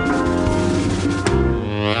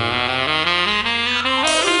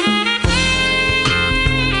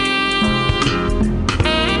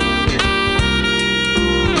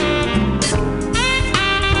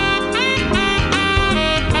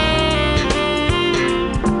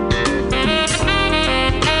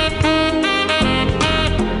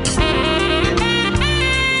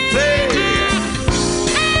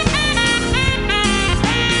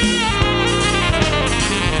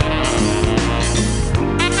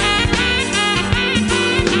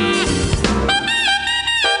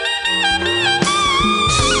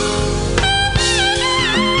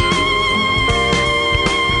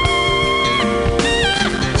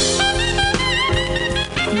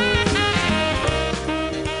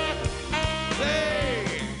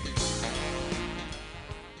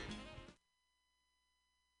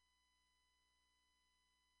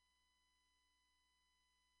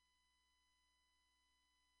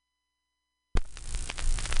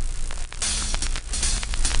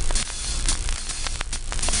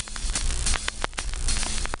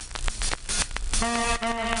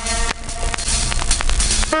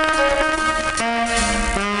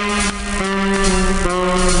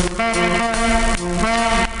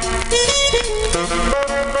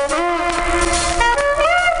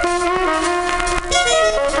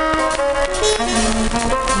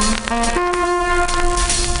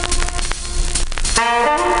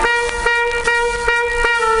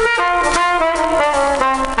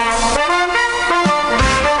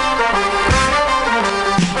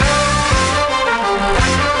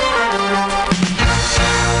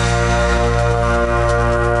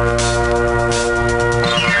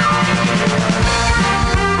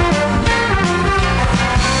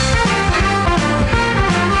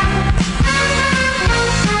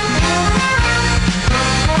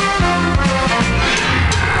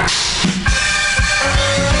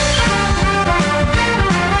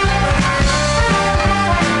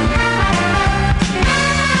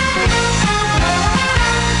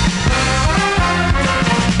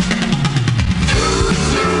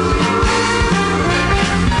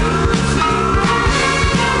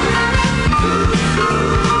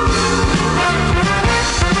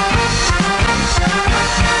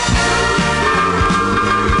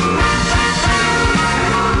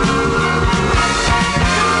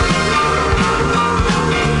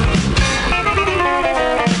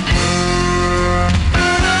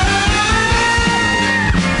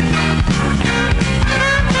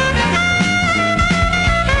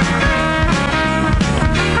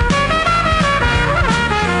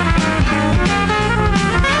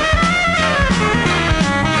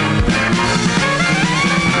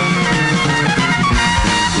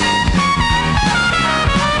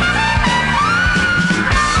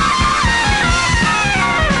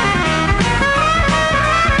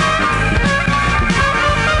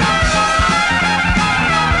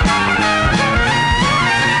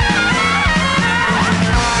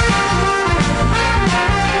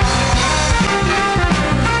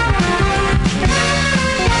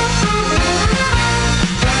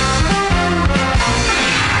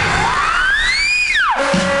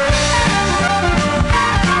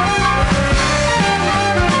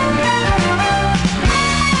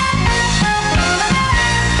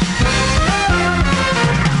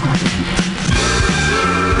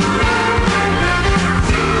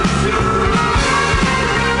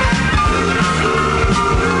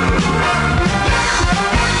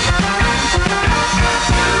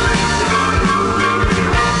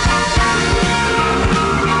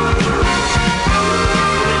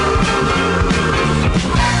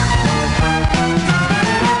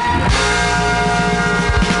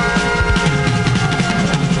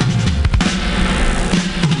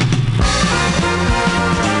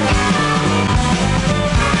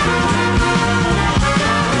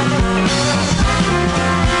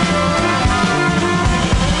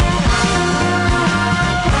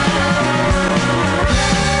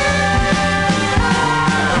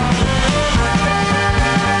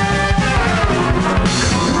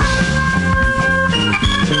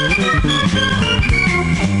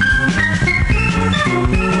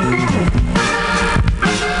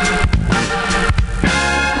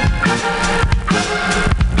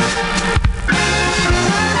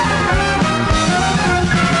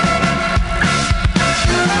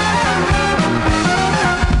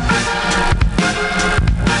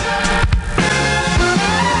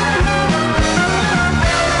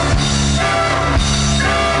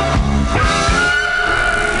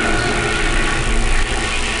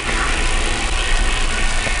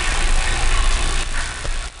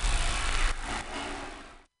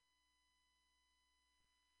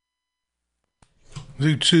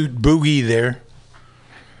 Zoot Suit Boogie there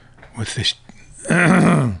with the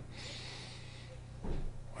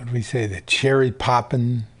what do we say, the Cherry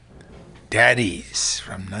Poppin' Daddies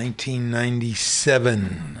from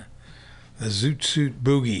 1997, the Zoot Suit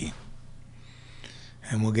Boogie.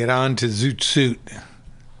 And we'll get on to Zoot Suit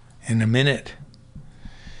in a minute.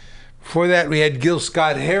 Before that, we had Gil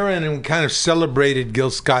Scott-Heron, and we kind of celebrated Gil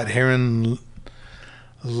Scott-Heron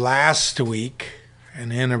last week,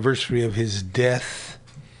 an anniversary of his death.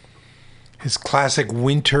 His classic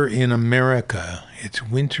Winter in America. It's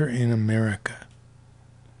Winter in America.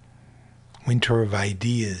 Winter of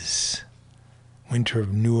ideas. Winter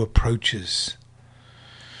of new approaches.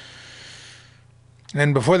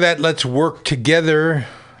 And before that, Let's Work Together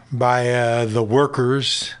by The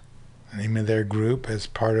Workers, the name of their group, as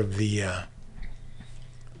part of the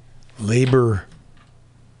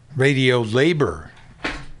Radio Labor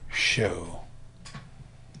show.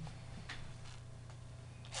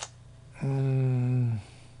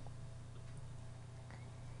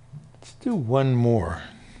 Let's do one more.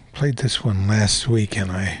 Played this one last week,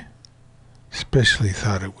 and I especially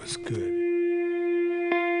thought it was good.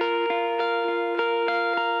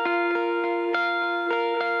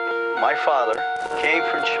 My father came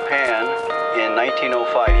from Japan in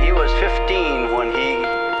 1905. He was 15 when he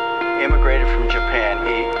immigrated from Japan.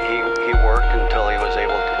 He worked until he was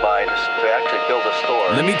able to actually build a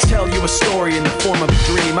store. Let me tell you a story in the form of a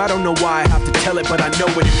dream. I don't know why I have to tell it, but I know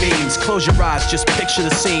what it means. Close your eyes, just picture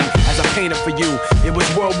the scene as I paint it for you. It was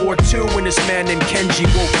World War II when this man named Kenji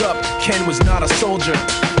woke up. Ken was not a soldier.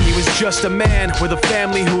 He was just a man with a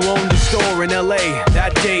family who owned a store in LA.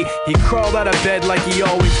 That day, he crawled out of bed like he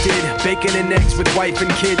always did, bacon and eggs with wife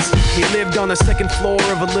and kids. He lived on the second floor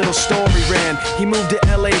of a little store he ran. He moved to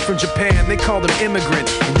LA from Japan, they called him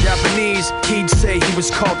immigrant. In Japanese, he'd say he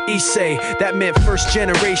was called Issei. That meant first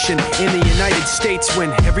generation in the United States,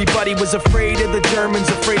 when everybody was afraid of the Germans,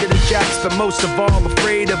 afraid of the Japs, but most of all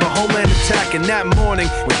afraid of a homeland attack. And that morning,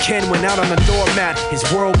 when Ken went out on the doormat, his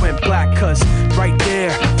world went black, cause right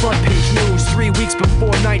there, front page news, 3 weeks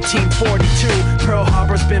before 1942, Pearl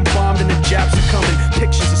Harbor's been bombed and the Japs are coming.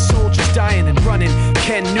 Pictures of soldiers dying and running.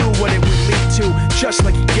 Ken knew what it would lead to, just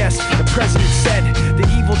like he guessed. The president said the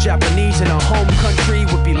evil Japanese in our home country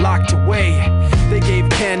would be locked away. They gave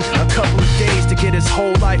Ken a couple of days to get his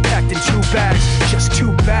whole life packed in 2 bags. Just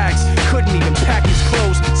 2 bags, couldn't even pack his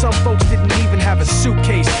clothes. Some folks didn't even have a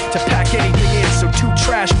suitcase to pack anything in, so 2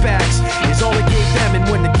 trash bags is all he gave them. And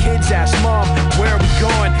when the kids asked Mom, where are we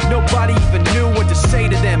going? Nobody even knew what to say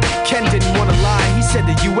to them. Ken didn't want to lie, he said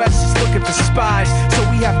the US is looking for spies, so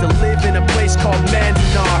we have to live in a place called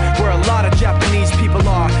Manzanar, where a lot of Japanese people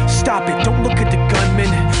are. Stop it, don't look at the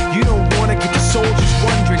gunmen. You don't want to get the soldiers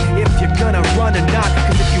wondering if you're gonna run or not,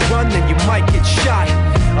 cause if you run then you might get shot.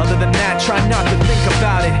 Other than that, try not to think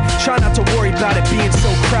about it. Try not to worry about it being so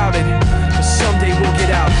crowded, cause someday we'll get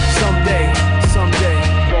out. Someday.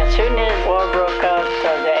 As soon as war broke out,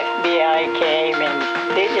 the FBI came and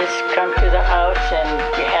they just come to the house and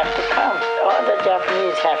you have to come. All the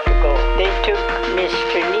Japanese have to go. They took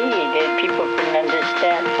Mr. Need and people couldn't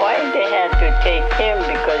understand why they had to take him,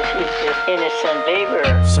 because he's just innocent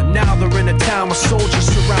laborer. So now they're in a town with soldiers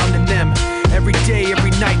surrounding them. Every day,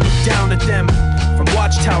 every night, look down at them. From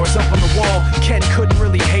watchtowers up on the wall, Ken couldn't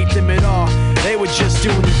really hate them at all. They were just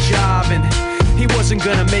doing the job, and he wasn't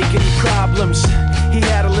gonna make any problems. He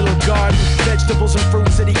had a little garden, vegetables and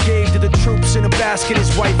fruits that he gave to the troops in a basket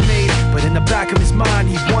his wife made. But in the back of his mind,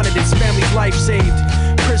 he wanted his family's life saved.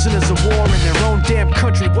 Prisoners of war in their own damn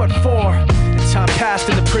country, what for? As time passed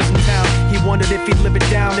in the prison town, he wondered if he'd live it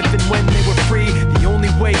down if and when they were free. The only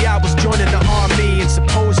way out was joining the army, and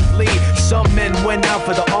supposedly some men went out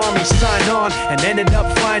for the army, signed on, and ended up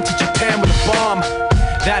flying to Japan with a bomb.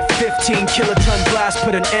 That 15-kiloton blast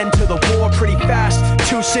put an end to the war pretty fast.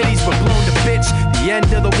 2 cities were blown to bits. The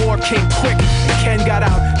end of the war came quick, and Ken got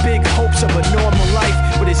out big hopes of a normal life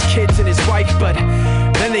with his kids and his wife. But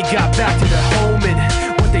then they got back to their home, and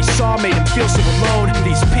what they saw made him feel so alone.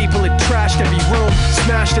 These people had trashed every room,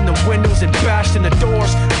 smashed in the windows and bashed in the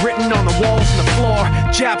doors, written on the walls and the floor,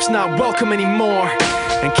 Japs not welcome anymore.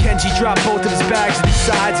 And Kenji dropped both of his bags at his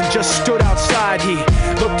sides and just stood outside. He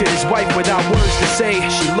looked at his wife without words to say.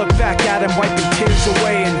 She looked back at him, wiping tears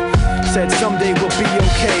away, and said, someday we'll be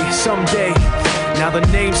okay, someday. Now the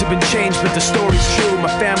names have been changed, but the story's true.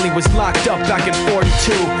 My family was locked up back in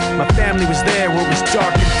 42. My family was there where it was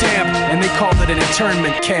dark and damp, and they called it an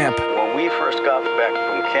internment camp. When we first got back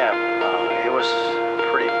from camp, it was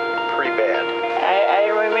pretty bad.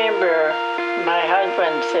 I remember my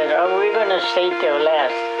husband said, we're going to stay till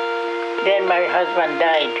last. Then my husband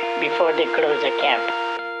died before they closed the camp.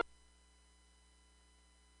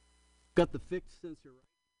 got the fixed since you're right.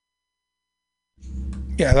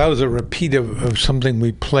 Yeah, that was a repeat of something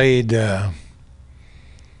we played.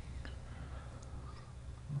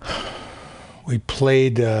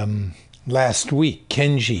 Last week.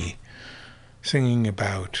 Kenji singing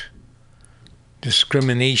about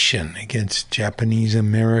discrimination against Japanese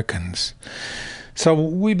Americans. So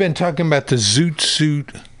we've been talking about the Zoot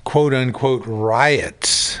Suit quote-unquote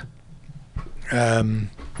riots.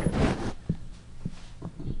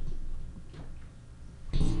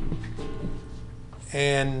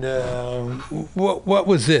 What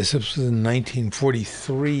was this? This was in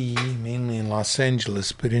 1943, mainly in Los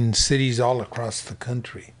Angeles, but in cities all across the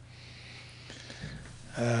country.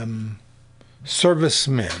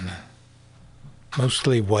 Servicemen,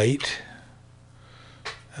 mostly white,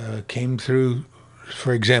 came through,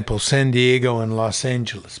 for example, San Diego and Los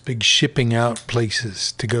Angeles, big shipping out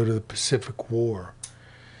places to go to the Pacific War.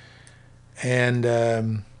 And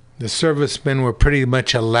the servicemen were pretty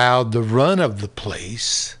much allowed the run of the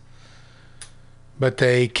place, but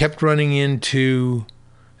they kept running into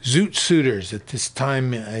Zoot Suiters, at this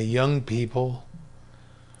time young people,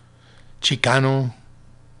 Chicano,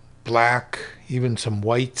 black, even some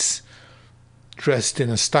whites, dressed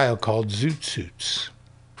in a style called Zoot Suits.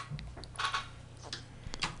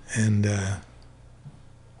 And, well,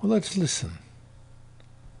 let's listen.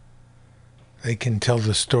 They can tell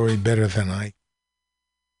the story better than I.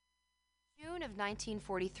 In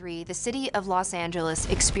 1943, the city of Los Angeles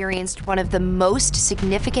experienced one of the most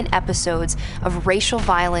significant episodes of racial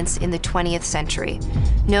violence in the 20th century,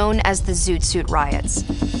 known as the Zoot Suit riots.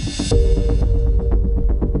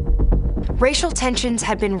 Racial tensions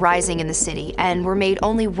had been rising in the city and were made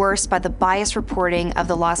only worse by the biased reporting of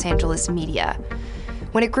the Los Angeles media.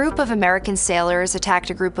 When a group of American sailors attacked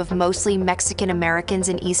a group of mostly Mexican Americans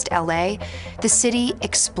in East LA, the city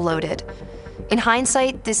exploded. In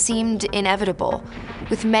hindsight, this seemed inevitable.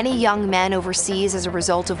 With many young men overseas as a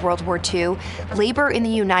result of World War II, labor in the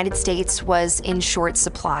United States was in short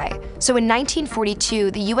supply. So in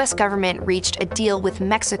 1942, the U.S. government reached a deal with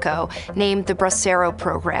Mexico named the Bracero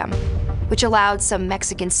Program, which allowed some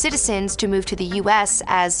Mexican citizens to move to the U.S.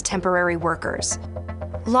 as temporary workers.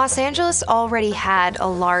 Los Angeles already had a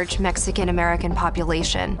large Mexican-American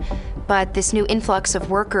population, but this new influx of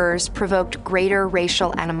workers provoked greater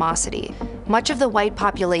racial animosity. Much of the white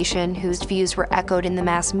population, whose views were echoed in the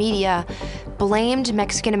mass media, blamed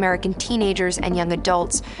Mexican-American teenagers and young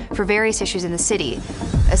adults for various issues in the city,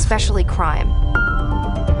 especially crime.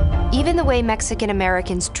 Even the way Mexican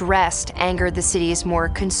Americans dressed angered the city's more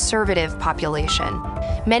conservative population.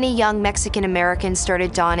 Many young Mexican Americans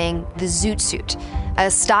started donning the Zoot Suit, a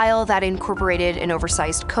style that incorporated an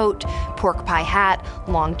oversized coat, pork pie hat,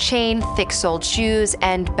 long chain, thick-soled shoes,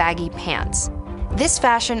 and baggy pants. This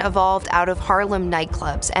fashion evolved out of Harlem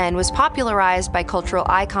nightclubs and was popularized by cultural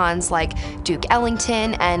icons like Duke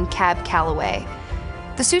Ellington and Cab Calloway.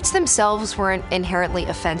 The suits themselves weren't inherently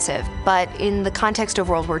offensive, but in the context of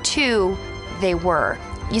World War II, they were.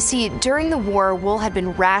 You see, during the war, wool had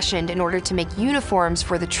been rationed in order to make uniforms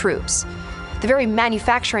for the troops. The very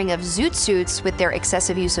manufacturing of Zoot Suits, with their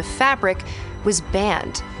excessive use of fabric, was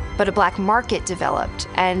banned. But a black market developed,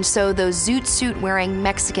 and so those Zoot Suit-wearing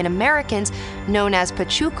Mexican Americans, known as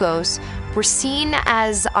Pachucos, were seen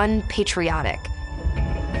as unpatriotic.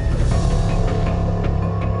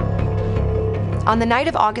 On the night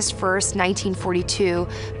of August 1st, 1942,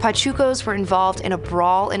 Pachucos were involved in a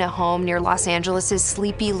brawl in a home near Los Angeles'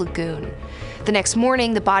 Sleepy Lagoon. The next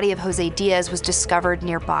morning, the body of Jose Diaz was discovered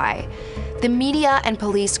nearby. The media and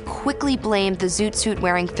police quickly blamed the Zoot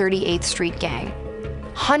Suit-wearing 38th Street gang.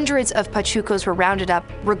 Hundreds of Pachucos were rounded up,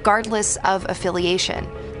 regardless of affiliation.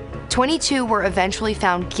 22 were eventually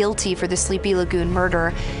found guilty for the Sleepy Lagoon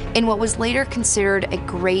murder in what was later considered a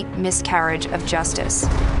great miscarriage of justice.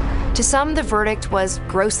 To some, the verdict was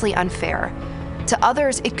grossly unfair. To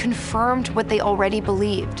others, it confirmed what they already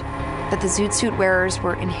believed, that the Zoot Suit wearers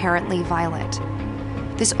were inherently violent.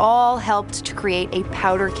 This all helped to create a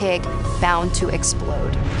powder keg bound to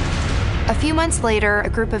explode. A few months later, a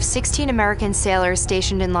group of 16 American sailors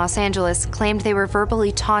stationed in Los Angeles claimed they were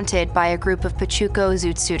verbally taunted by a group of Pachuco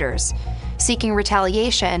Zoot Suiters. Seeking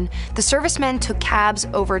retaliation, the servicemen took cabs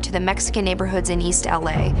over to the Mexican neighborhoods in East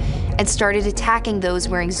LA and started attacking those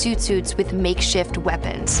wearing Zoot Suits with makeshift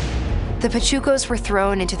weapons. The Pachucos were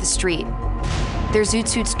thrown into the street, their Zoot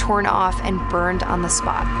Suits torn off and burned on the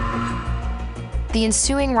spot. The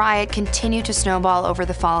ensuing riot continued to snowball over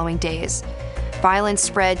the following days. Violence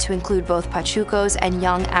spread to include both Pachucos and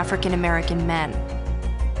young African-American men.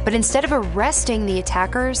 But instead of arresting the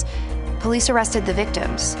attackers, police arrested the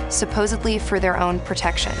victims, supposedly for their own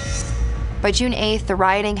protection. By June 8th, the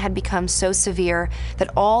rioting had become so severe that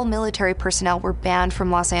all military personnel were banned from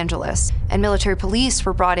Los Angeles, and military police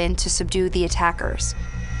were brought in to subdue the attackers.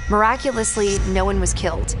 Miraculously, no one was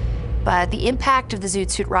killed, but the impact of the Zoot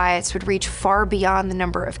Suit riots would reach far beyond the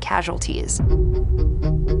number of casualties.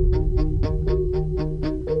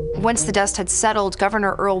 Once the dust had settled,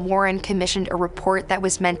 Governor Earl Warren commissioned a report that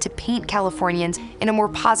was meant to paint Californians in a more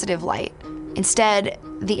positive light. Instead,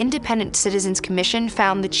 the Independent Citizens Commission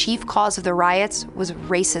found the chief cause of the riots was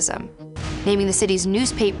racism, naming the city's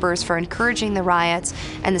newspapers for encouraging the riots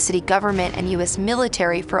and the city government and U.S.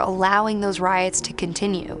 military for allowing those riots to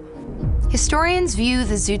continue. Historians view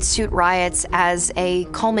the Zoot Suit riots as a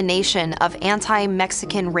culmination of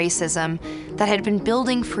anti-Mexican racism that had been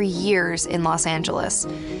building for years in Los Angeles,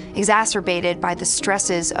 exacerbated by the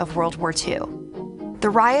stresses of World War II. The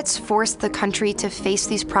riots forced the country to face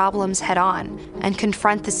these problems head-on and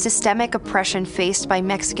confront the systemic oppression faced by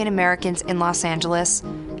Mexican Americans in Los Angeles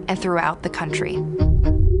and throughout the country.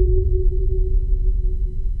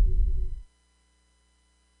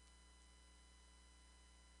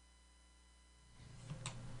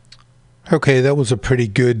 Okay, that was a pretty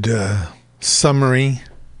good summary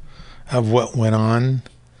of what went on.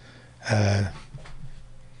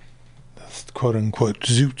 Quote-unquote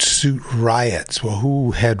Zoot Suit riots. Well,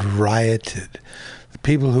 who had rioted? The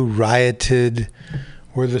people who rioted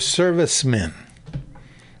were the servicemen,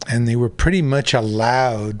 and they were pretty much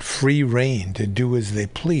allowed free rein to do as they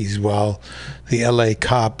pleased while the LA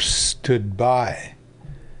cops stood by.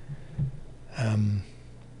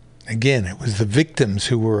 Again, it was the victims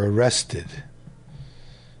who were arrested.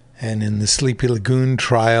 And in the Sleepy Lagoon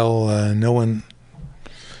trial, no one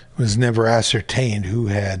was never ascertained who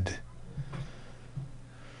had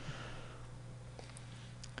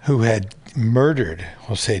murdered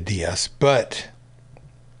Jose Diaz. But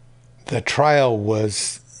the trial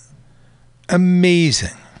was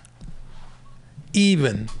amazing.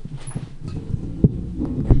 Even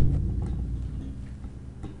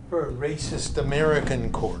for a racist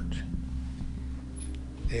American court.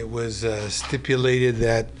 It was stipulated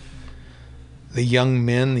that the young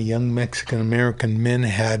Mexican-American men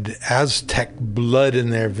had Aztec blood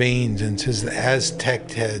in their veins, and since the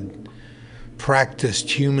Aztec had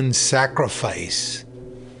practiced human sacrifice,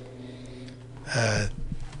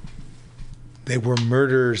 they were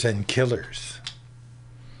murderers and killers.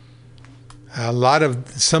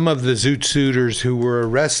 Some of the Zoot Suiters who were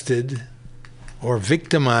arrested or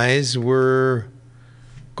victimized were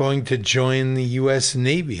going to join the U.S.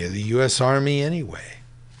 Navy or the U.S. Army anyway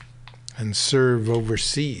and serve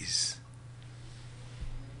overseas.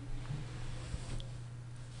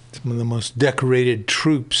 Some of the most decorated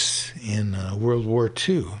troops in World War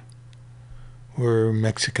II were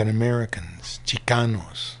Mexican Americans,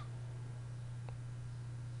 Chicanos.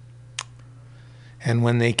 And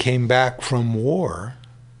when they came back from war,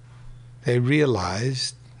 they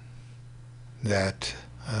realized that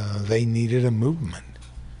they needed a movement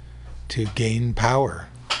to gain power,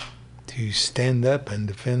 to stand up and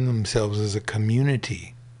defend themselves as a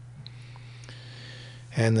community.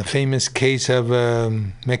 And the famous case of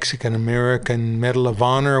a Mexican-American Medal of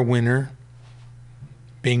Honor winner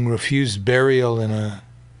being refused burial in a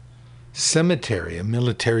cemetery, a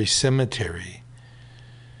military cemetery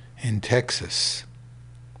in Texas,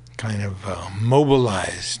 kind of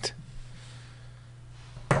mobilized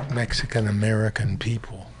Mexican-American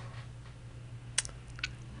people.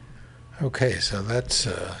 Okay, so that's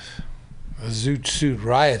the Zoot Suit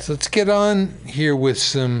riots. Let's get on here with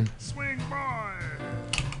some...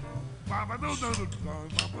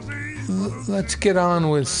 Let's get on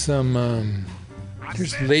with some...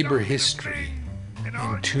 here's labor history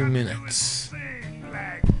in 2 minutes.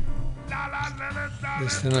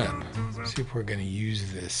 Listen up. See if we're going to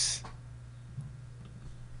use this.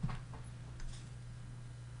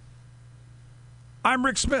 I'm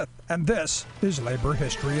Rick Smith, and this is Labor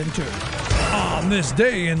History in 2. On this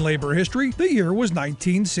day in labor history, the year was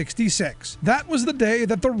 1966. That was the day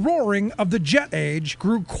that the roaring of the jet age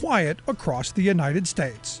grew quiet across the United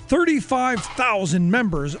States. 35,000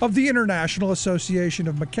 members of the International Association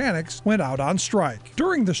of Mechanics went out on strike.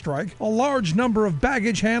 During the strike, a large number of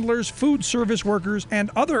baggage handlers, food service workers,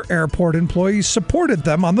 and other airport employees supported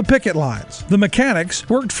them on the picket lines. The mechanics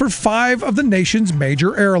worked for 5 of the nation's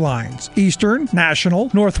major airlines: Eastern,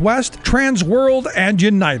 National, Northwest, Transworld, and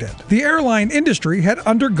United. The airline airline industry had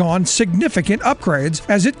undergone significant upgrades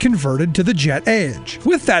as it converted to the jet age.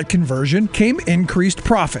 With that conversion came increased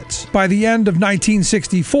profits. By the end of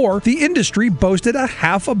 1964, the industry boasted a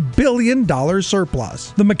 $500 million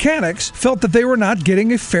surplus. The mechanics felt that they were not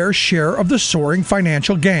getting a fair share of the soaring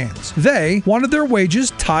financial gains. They wanted their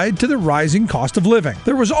wages tied to the rising cost of living.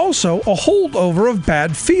 There was also a holdover of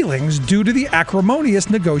bad feelings due to the acrimonious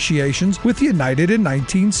negotiations with United in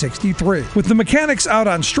 1963. With the mechanics out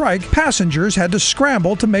on strike, passengers had to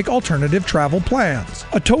scramble to make alternative travel plans.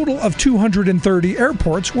 A total of 230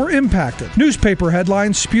 airports were impacted. Newspaper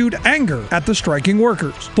headlines spewed anger at the striking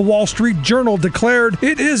workers. The Wall Street Journal declared,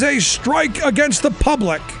 "It is a strike against the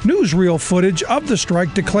public." Newsreel footage of the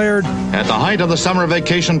strike declared, "At the height of the summer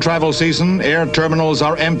vacation travel season, air terminals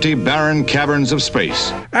are empty, barren caverns of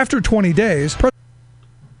space." After 20 days,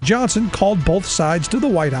 Johnson called both sides to the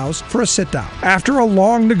White House for a sit-down. After a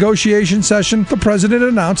long negotiation session, the president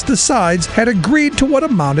announced the sides had agreed to what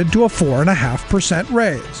amounted to a 4.5%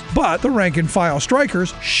 raise. But the rank-and-file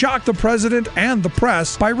strikers shocked the president and the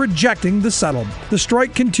press by rejecting the settlement. The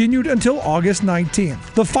strike continued until August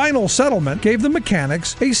 19th. The final settlement gave the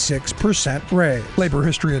mechanics a 6% raise. Labor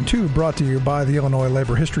History in 2 brought to you by the Illinois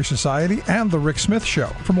Labor History Society and The Rick Smith Show.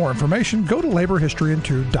 For more information, go to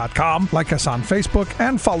laborhistoryin2.com, like us on Facebook,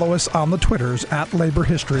 and follow us on the Twitters at Labor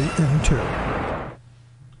History in 2.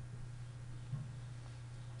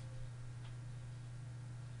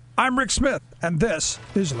 I'm Rick Smith, and this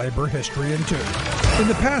is Labor History in 2. In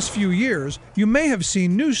the past few years, you may have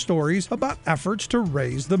seen news stories about efforts to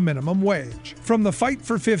raise the minimum wage. From the Fight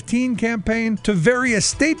for 15 campaign to various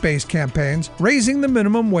state-based campaigns, raising the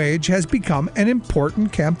minimum wage has become an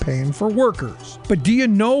important campaign for workers. But do you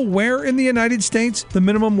know where in the United States the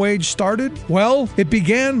minimum wage started? Well, it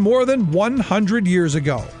began more than 100 years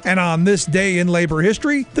ago. And on this day in labor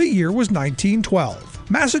history, the year was 1912.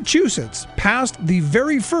 Massachusetts passed the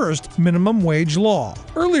very first minimum wage law.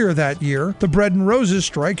 Earlier that year, the Bread and Roses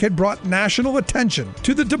strike had brought national attention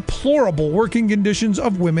to the deplorable working conditions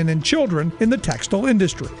of women and children in the textile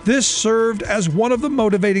industry. This served as one of the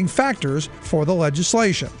motivating factors for the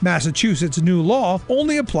legislation. Massachusetts' new law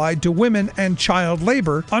only applied to women and child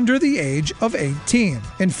labor under the age of 18.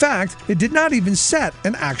 In fact, it did not even set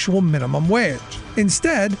an actual minimum wage.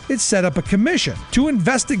 Instead, it set up a commission to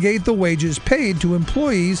investigate the wages paid to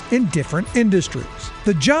employees in different industries.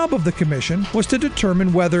 The job of the commission was to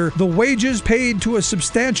determine whether the wages paid to a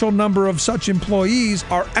substantial number of such employees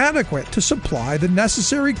are adequate to supply the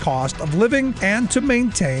necessary cost of living and to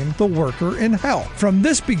maintain the worker in health. From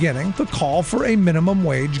this beginning, the call for a minimum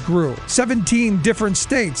wage grew. 17 different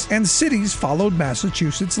states and cities followed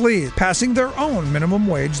Massachusetts' lead, passing their own minimum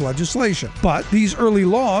wage legislation. But these early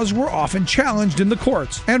laws were often challenged in the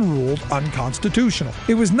courts and ruled unconstitutional.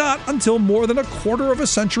 It was not until more than a quarter of a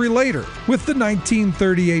century later, with the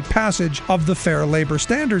 1938 passage of the Fair Labor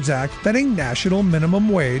Standards Act, that a national minimum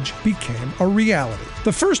wage became a reality.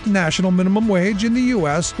 The first national minimum wage in the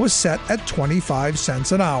U.S. was set at 25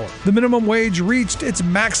 cents an hour. The minimum wage reached its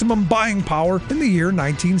maximum buying power in the year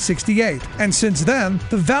 1968, and since then,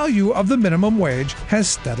 the value of the minimum wage has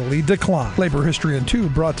steadily declined. Labor History in 2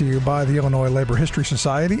 brought to you by the Illinois Labor History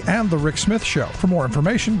Society and The Rick Smith Show. For more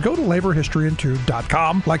information, go to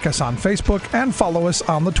laborhistoryin2.com, like us on Facebook, and follow us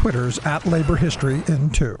on the Twitters at Labor History in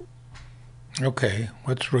 2. Okay,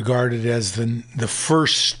 what's regarded as the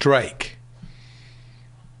first strike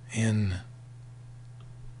in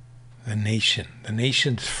the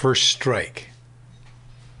nation's first strike?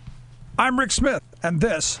 I'm Rick Smith, and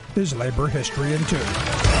this is Labor History in 2.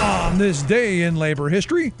 On this day in labor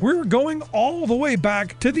history, we're going all the way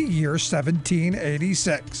back to the year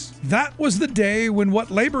 1786. That was the day when what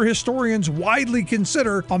labor historians widely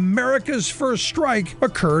consider America's first strike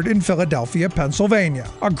occurred in Philadelphia, Pennsylvania.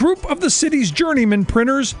 A group of the city's journeyman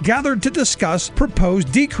printers gathered to discuss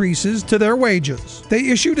proposed decreases to their wages. They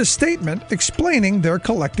issued a statement explaining their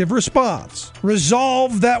collective response.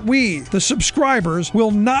 Resolve that we, the subscribers,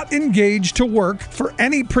 will not engage to work for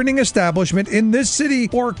any printing establishment in this city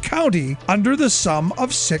or county under the sum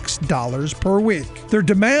of $6 per week. Their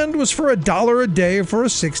demand was for $1 a day for a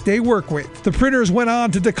 6-day work week. The printers went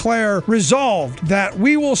on to declare, resolved that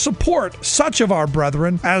we will support such of our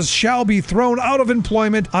brethren as shall be thrown out of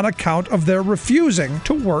employment on account of their refusing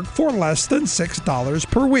to work for less than $6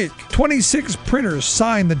 per week. 26 printers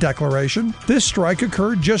signed the declaration. This strike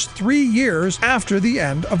occurred just 3 years after the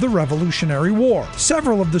end of the Revolutionary War.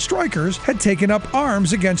 Several of the strikers had taken up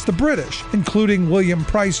arms against the British, including William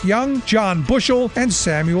Price Young, John Bushell, and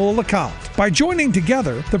Samuel LeCount. By joining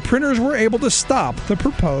together, the printers were able to stop the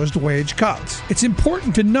proposed wage cuts. It's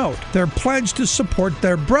important to note their pledge to support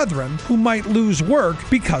their brethren who might lose work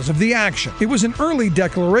because of the action. It was an early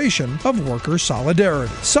declaration of worker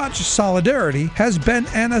solidarity. Such solidarity has been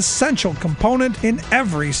an essential component in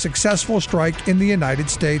every successful strike in the United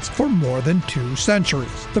States for more than 2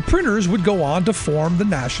 centuries. The printers would go on to form the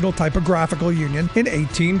National Typographical Union in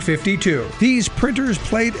 1852. These printers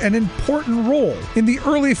played an important role in the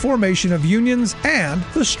early formation of unions and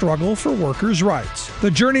the struggle for workers' rights.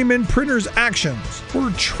 The journeyman printers' actions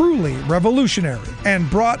were truly revolutionary and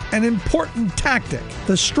brought an important tactic,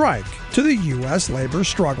 the strike, to the U.S. labor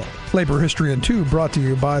struggle. Labor History in 2 brought to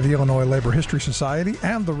you by the Illinois Labor History Society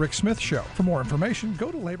and The Rick Smith Show. For more information,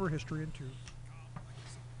 go to Labor History in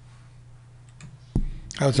 2.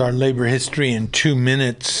 That was our Labor History in 2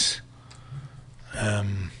 minutes.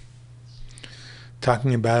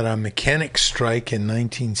 Talking about a mechanics strike in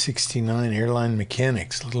 1969, airline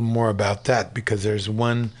mechanics. A little more about that because there's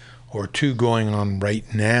 1 or 2 going on right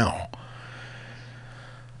now.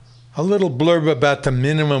 A little blurb about the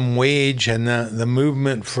minimum wage and the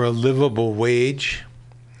movement for a livable wage.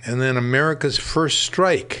 And then America's first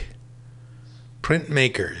strike.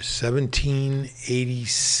 Printmakers,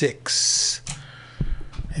 1786.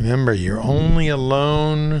 Remember, you're only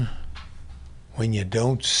alone when you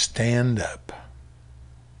don't stand up.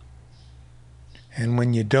 And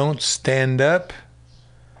when you don't stand up,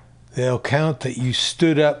 they'll count that you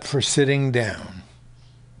stood up for sitting down.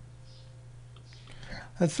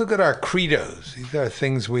 Let's look at our credos. These are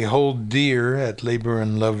things we hold dear at Labor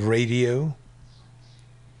and Love Radio.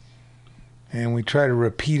 And we try to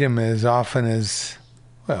repeat them as often as,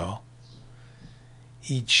 well,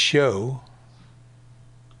 each show.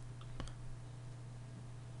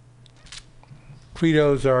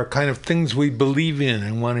 Credos are kind of things we believe in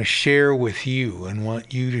and want to share with you and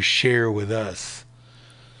want you to share with us,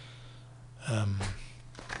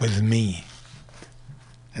 with me.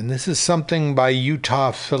 And this is something by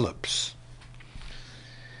Utah Phillips.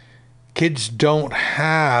 Kids don't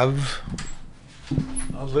have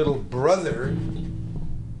a little brother.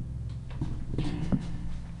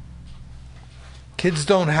 Kids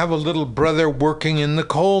don't have a little brother working in the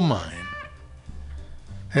coal mine.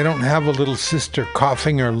 They don't have a little sister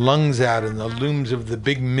coughing her lungs out in the looms of the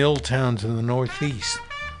big mill towns in the Northeast.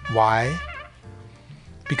 Why?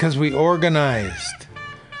 Because we organized.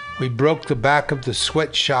 We broke the back of the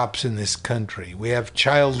sweatshops in this country. We have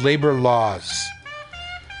child labor laws.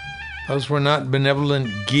 Those were not benevolent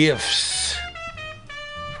gifts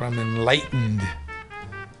from enlightened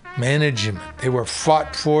management. They were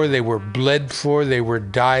fought for, they were bled for, they were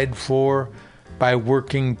died for by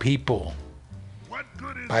working people.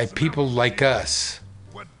 By people like us.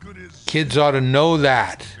 Kids ought to know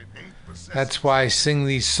that. That's why I sing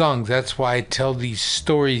these songs. That's why I tell these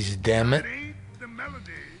stories, damn it.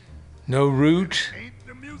 No root,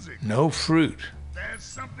 no fruit.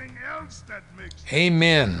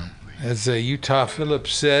 Amen. As Utah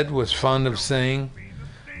Phillips said, was fond of saying,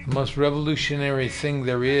 the most revolutionary thing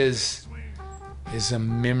there is a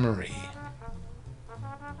memory.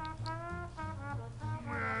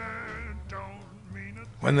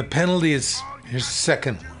 When the penalty is, here's the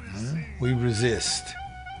second one, we resist.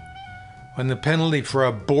 When the penalty for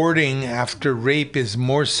aborting after rape is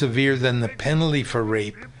more severe than the penalty for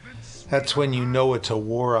rape, that's when you know it's a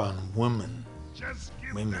war on women.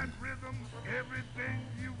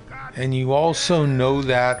 And you also know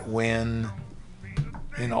that when,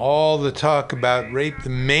 in all the talk about rape,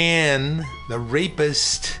 the man, the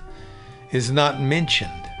rapist, is not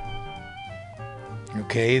mentioned.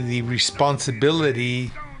 Okay, the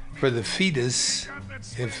responsibility for the fetus,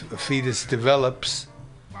 if a fetus develops,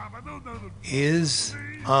 is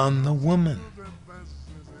on the woman.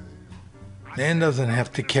 Man doesn't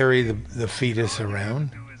have to carry the fetus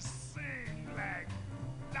around.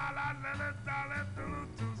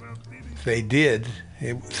 If they did,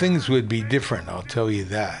 things would be different, I'll tell you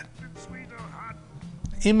that.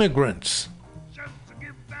 Immigrants.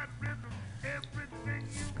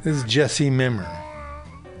 This is Jesse Mimmer.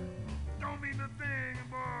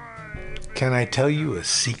 Can I tell you a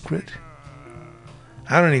secret?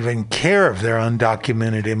 I don't even care if they're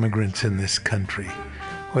undocumented immigrants in this country.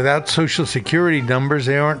 Without Social Security numbers,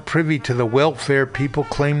 they aren't privy to the welfare people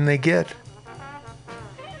claim they get.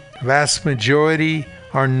 The vast majority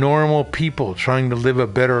are normal people trying to live a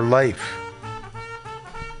better life.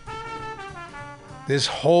 This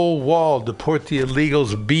whole wall, deport the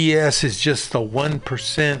illegals BS, is just the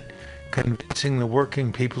 1% convincing the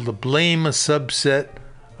working people to blame a subset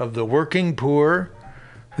of the working poor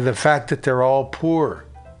for the fact that they're all poor.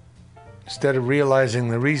 instead of realizing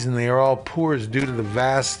the reason they are all poor is due to the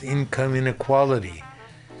vast income inequality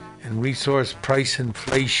and resource price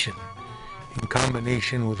inflation in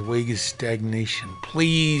combination with wage stagnation.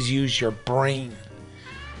 Please use your brain.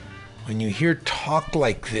 When you hear talk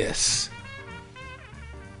like this,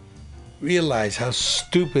 realize how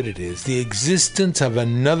stupid it is. The existence of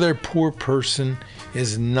another poor person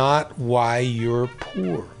is not why you're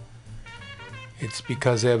poor. It's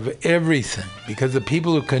because of everything. Because the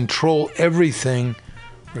people who control everything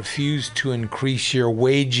refuse to increase your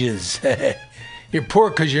wages. You're poor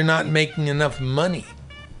because you're not making enough money.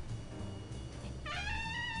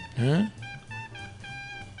 Huh?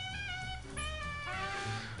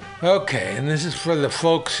 Okay, and this is for the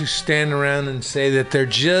folks who stand around and say that they're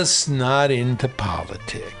just not into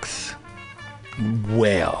politics.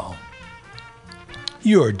 Well,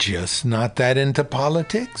 you're just not that into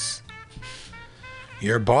politics.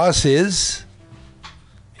 Your boss is,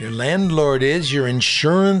 your landlord is, your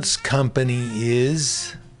insurance company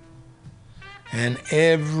is, and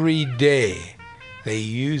every day they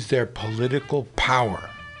use their political power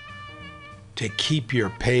to keep your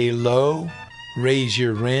pay low, raise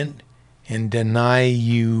your rent, and deny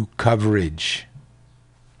you coverage.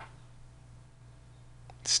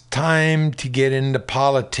 It's time to get into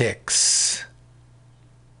politics.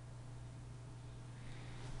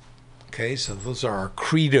 Okay, so those are our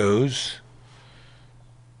credos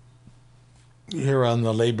here on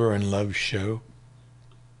the Labor and Love show.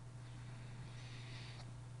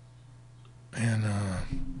 And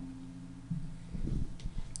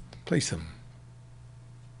play some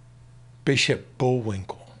Bishop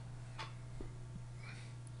Bullwinkle.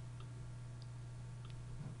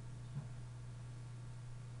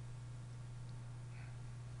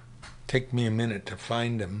 Take me a minute to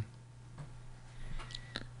find him.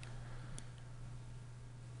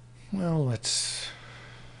 Well, let's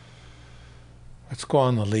go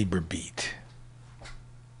on the labor beat.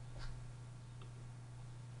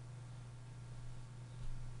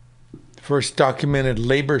 First documented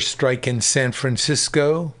labor strike in San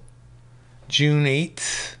Francisco, June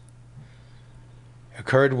 8th,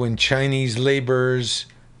 occurred when Chinese laborers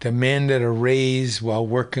demanded a raise while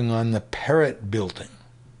working on the Parrot building.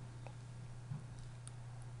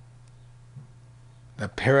 The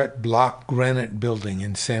Parrot Block Granite Building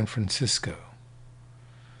in San Francisco.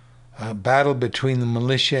 A battle between the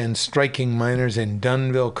militia and striking miners in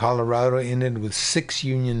Dunnville, Colorado ended with 6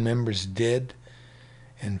 union members dead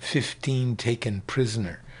and 15 taken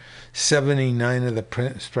prisoner. 79 of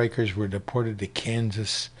the strikers were deported to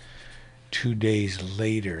Kansas 2 days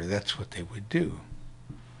later. That's what they would do.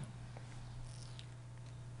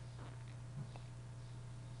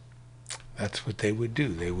 That's what they would do.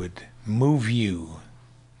 They would move you.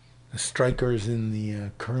 The strikers in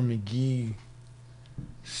the Kerr-McGee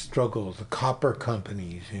struggle, the copper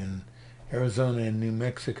companies in Arizona and New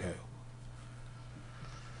Mexico.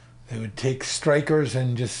 They would take strikers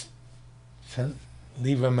and just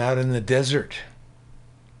leave them out in the desert.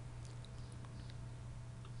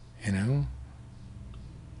 You know?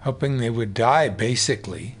 Hoping they would die,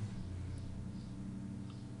 basically.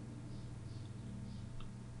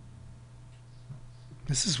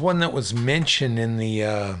 This is one that was mentioned in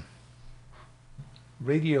the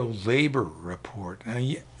Radio Labor Report. Now,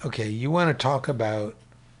 okay, you want to talk about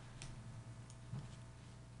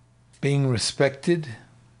being respected?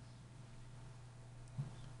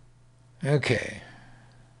 Okay.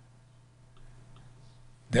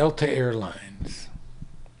 Delta Airlines.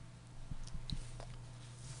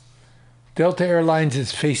 Delta Airlines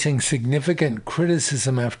is facing significant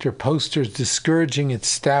criticism after posters discouraging its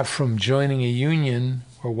staff from joining a union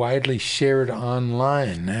were widely shared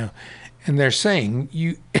online. Now, and they're saying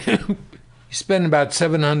you spend about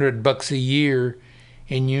 $700 a year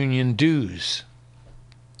in union dues,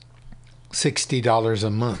 $60 a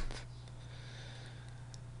month.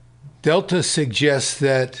 Delta suggests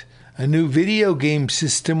that a new video game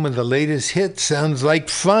system with the latest hits sounds like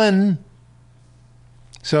fun.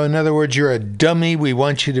 So in other words, you're a dummy. We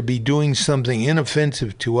want you to be doing something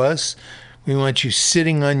inoffensive to us. We want you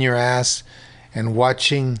sitting on your ass and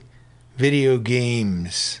watching video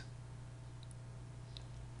games.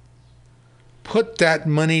 Put that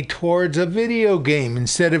money towards a video game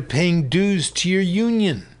instead of paying dues to your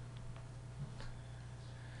union.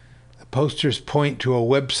 The posters point to a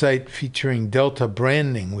website featuring Delta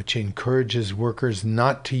branding, which encourages workers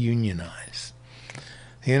not to unionize.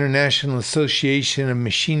 The International Association of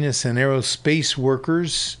Machinists and Aerospace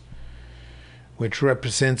Workers, which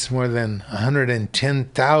represents more than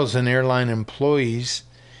 110,000 airline employees,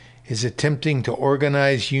 is attempting to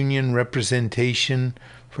organize union representation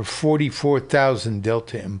for 44,000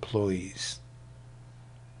 Delta employees.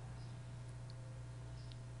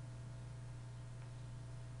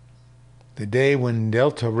 The day when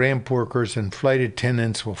Delta ramp workers and flight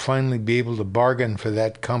attendants will finally be able to bargain for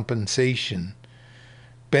that compensation,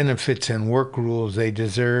 benefits, and work rules they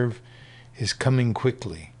deserve is coming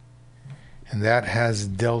quickly. And that has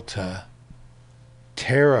Delta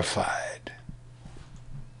terrified,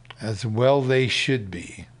 as well they should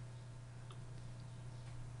be.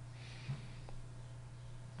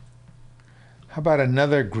 How about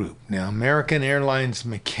another group now? American Airlines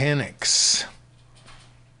mechanics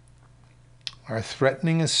are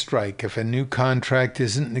threatening a strike if a new contract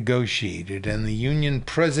isn't negotiated, and the union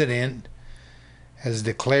president has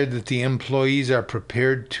declared that the employees are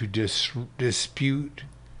prepared to dispute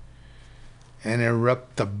and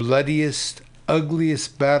erupt the bloodiest,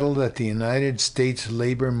 ugliest battle that the United States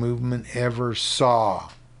labor movement ever saw.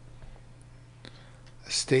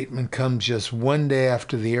 The statement comes just one day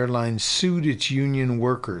after the airline sued its union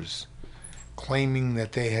workers, claiming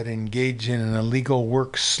that they had engaged in an illegal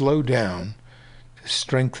work slowdown to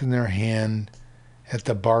strengthen their hand at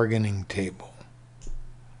the bargaining table.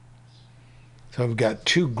 So we've got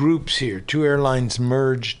two groups here, two airlines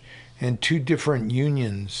merged, and two different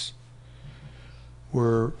unions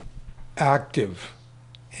were active,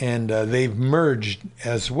 and they've merged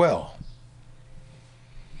as well.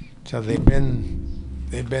 So they've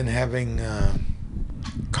been having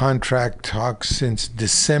contract talks since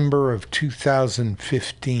December of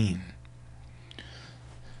 2015.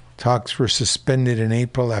 Talks were suspended in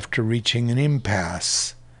April after reaching an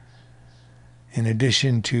impasse. In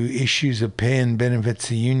addition to issues of pay and benefits,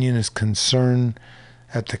 the union is concerned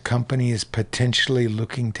that the company is potentially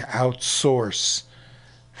looking to outsource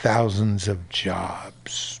thousands of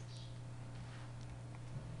jobs.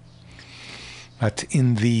 That's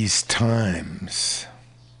in these times.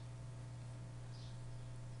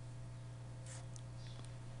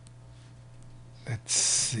 Let's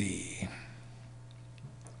see.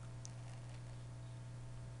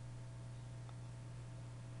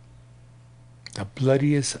 The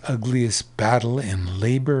bloodiest, ugliest battle in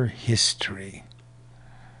labor history.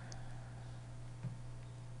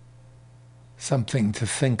 Something to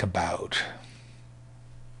think about.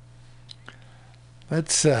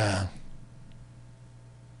 Let's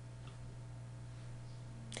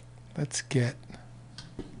get.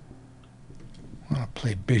 I want to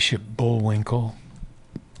play Bishop Bullwinkle.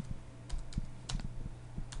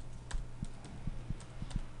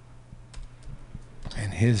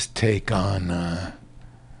 And his take on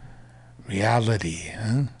reality,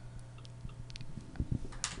 huh?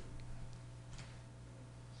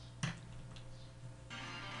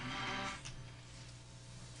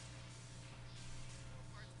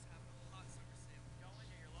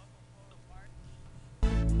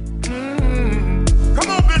 Come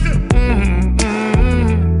on, Bishop.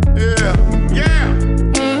 Yeah.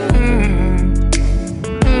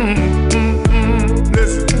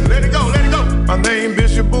 Listen, let it go. My name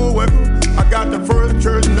Bishop Bullwinkle. I got the first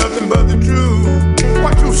church, nothing but the truth.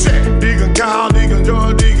 What you say? Deacon Kyle, Deacon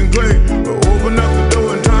George, Deacon Clay. Open up the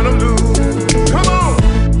door and turn them loose. Come on.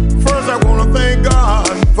 First I want to thank God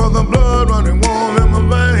for the blood running warm in my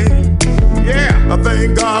veins. Yeah, I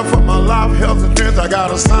thank God for my life, health, and strength. I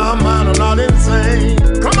got a sound mind, I'm not insane.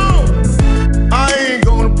 Come on. I ain't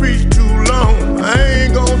gonna preach too long. I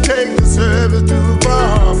ain't gonna take the service too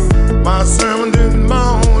far. My sermon this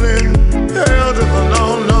morning, hell to the no.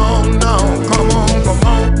 Come on.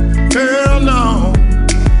 Hell no.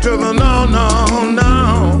 To the no.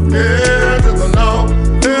 Yeah, to the no.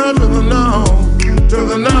 Hell to the no. To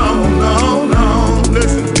the no.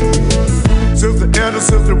 Listen. Sister Edna,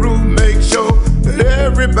 Sister Ruth, make sure that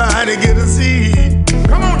everybody get a seat.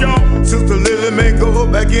 Come on, y'all. Sister Lily may go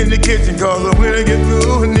back in the kitchen, cause when I get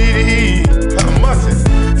through, I need to eat. I must it.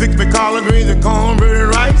 Fix me collard greens and cornbread and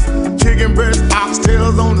rice. Chicken breast,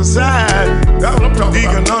 oxtails on the side. That's what I'm talking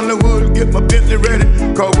about. Deacon Underwood, get my Bentley ready,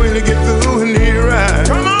 cause when I get through, I need a ride.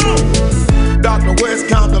 Come on. Dr. West,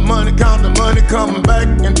 count the money, coming back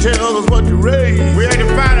and tell us what you raised. We had to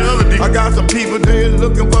find another deacon. I got some people there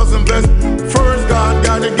looking for some blessings. First, God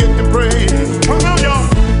got to get the praise. Come on,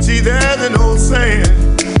 y'all. See, there's an old saying,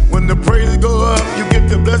 when the praises go up, you get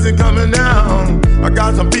the blessing coming down. I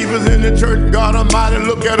got some people in the church, God Almighty,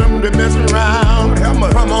 look at them, they messing around. Come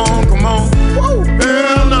on. Woo.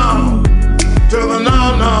 Hell no. To the no.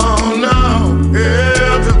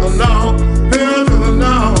 Hell to the no. Hell to the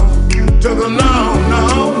no. To the no.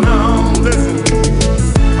 Listen.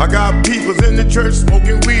 I got people in the church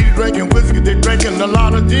smoking weed, drinking whiskey, they drinking a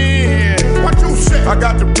lot of gin. What you say? I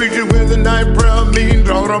got the preacher with the night prayer meeting,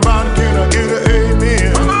 talking about can I get an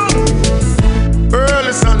amen?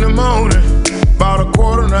 Monday morning, about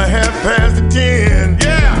 10:15.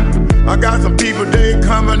 Yeah, I got some people, they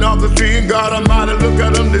coming off the street. God Almighty, look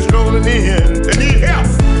at them, they strolling in. They need help.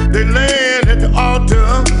 They laying at the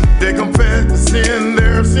altar. They confess to sin,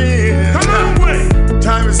 their sin. Come on, wait.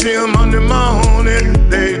 Time to see them Monday morning.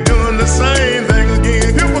 They doing the same thing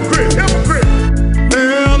again. Hypocrite, hypocrite.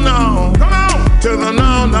 Hell no. Come on. To the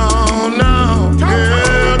no, no, no.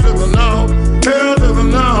 Hell to the no. Hell to the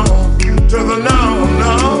no. To the no,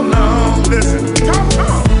 no, no. Listen. Talk.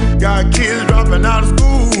 Got kids dropping out of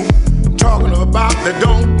school, talking about they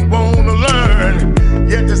don't want to learn.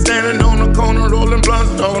 Yet they're standing on the corner rolling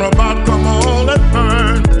blunts, talking about come on, let's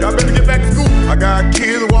burn. Y'all better get back to school. I got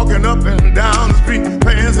kids walking up and down the street,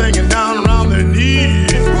 pants hanging down around their knees.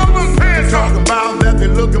 Talking about that they're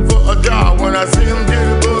looking for a job. When I see them get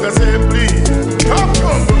the book, I say please talk to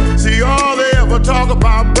them. See, all they ever talk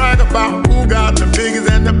about, brag about who got the biggest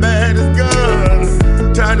and the baddest guns.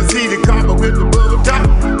 Trying to see the copper with the bubble top.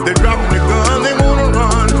 They dropping the gun, they wanna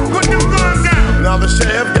run. Put them guns down. Now the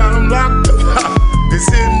sheriff got them locked up. They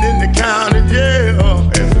sitting in the county jail.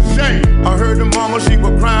 It's a shame. I heard the mama, she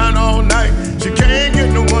was crying all night. She can't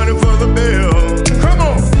get no money for the bill. Come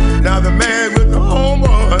on. Now the man with the home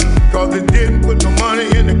run, cause they didn't put no money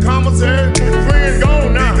in the commissary. Your friend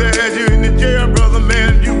gone now. They had you in the jail, brother,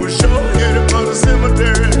 man. You were sure headed for the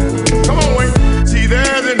cemetery. Come on, wait. See,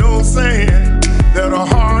 there's an old saying that a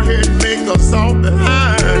hard head make a soft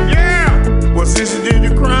behind. Yeah. Well, since you did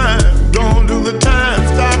your crime, gon' do the time.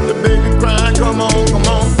 Stop the baby crying. Come on, come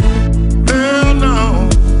on. Hell no.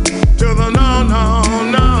 To the no, no,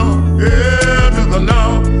 no. Yeah, to the no.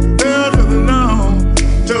 Hell to the no.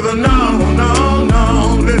 To the no, no, no.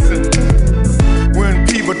 Listen. When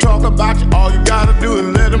people talk about you, all you gotta do is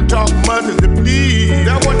let them talk much as they please.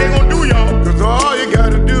 That's what they gon' do, y'all. Cause all you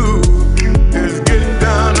gotta do is get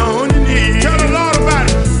down on your knees. Tell the Lord about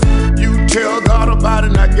it. You tell God about it,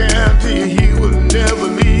 and I guarantee you He will never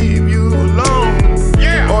leave you alone.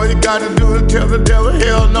 Yeah. All you gotta do is tell the devil,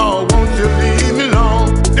 hell no, won't you leave me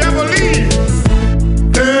alone? Devil leave.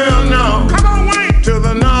 Hell no. Come on, Wayne. To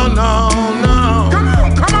the no, no, no. Come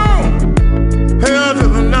on, come on. Hell to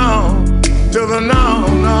the no. To the no,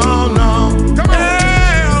 no, no. Come on.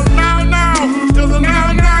 Hell no, no. To the no,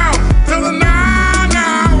 no. To the no, no,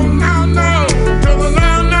 no, no. To the no,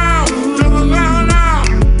 no. To the no, no.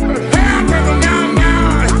 Hell to the no, no.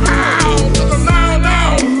 Hell to the no, no. To the no, no.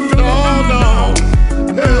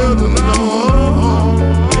 Hell to the no.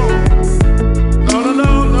 No, no,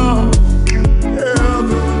 no, no. Hell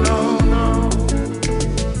to the no, no.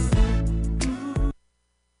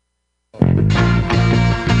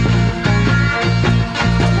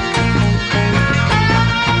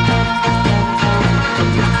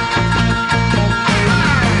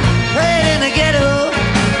 Played in the ghetto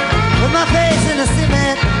with my face in the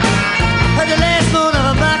cement. Heard the last moan of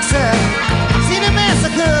a boxer. Seen the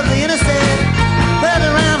massacre of the innocent. Held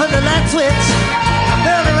around for the light switch.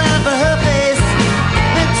 Held around for her face.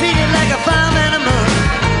 Been treated like a farm animal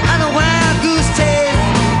on a wild goose chase.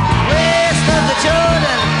 West of the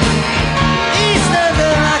Jordan, east of the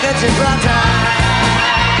Rock of Gibraltar.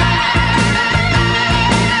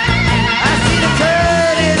 I see the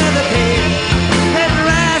curtain of the page. Heaven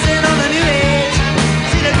rising on the new age.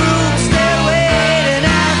 See the groom still waiting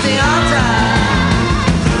at the altar.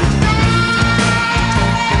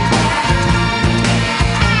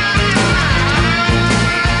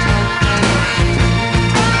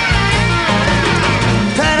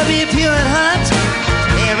 Try to be pure and hot,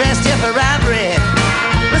 they arrest you for robbery.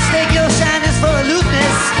 Mistake your shyness for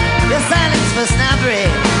aloofness, your silence for snobbery.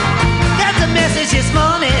 Got the message this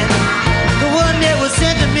morning, the one that was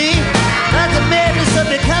sent to me, about the madness of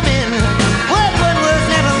becoming what one was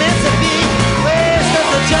never meant to be. West of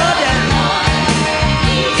the Jordan,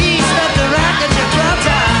 east of the Rock of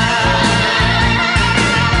Gibraltar.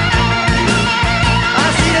 I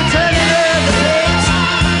see the turning of the page,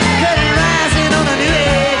 curtain rising on a new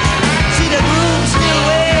age. See the groom still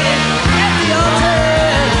waiting at the altar.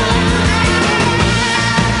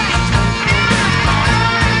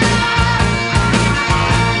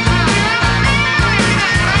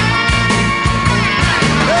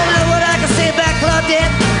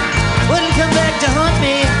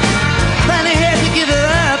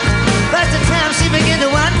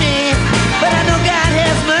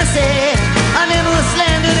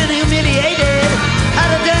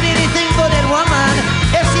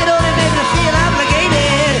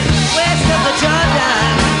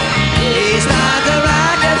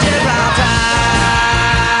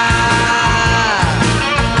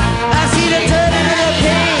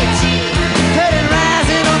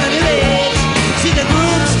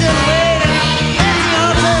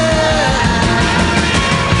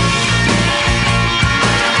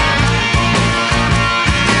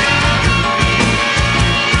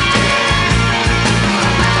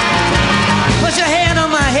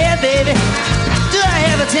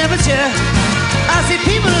 furniture. I see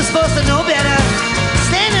people who're supposed to know better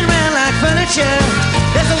standing around like furniture.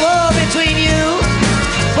 There's a war between you.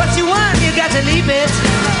 What you want, you got to leave it.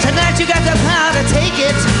 Tonight you got the power to take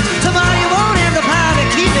it. Tomorrow you won't have the power to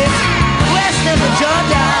keep it. West of the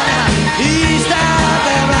Jordan, east of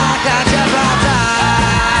the rock of Gibraltar.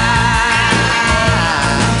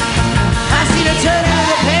 I see the turning of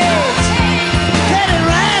the page, curtain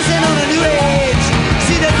rising on a new age.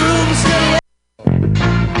 See the groom still waiting.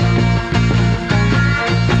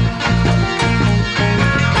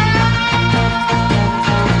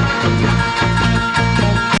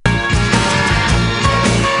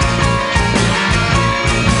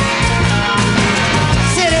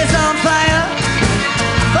 City's on fire,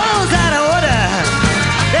 phones out of order.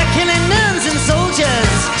 They're killing nuns and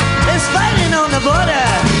soldiers. There's fighting on the border.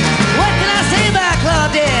 What can I say about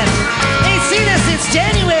Claudette? Ain't seen her since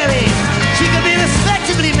January. She could be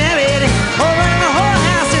respectably married or running a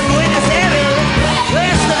whorehouse in Buenos Aires.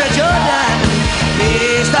 West of the Jordan,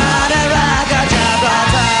 east of the rock of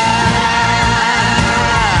Gibraltar.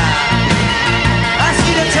 I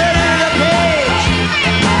see the turning of the page,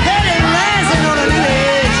 curtain rising on a new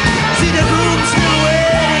age. See the groom still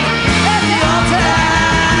waiting at the altar.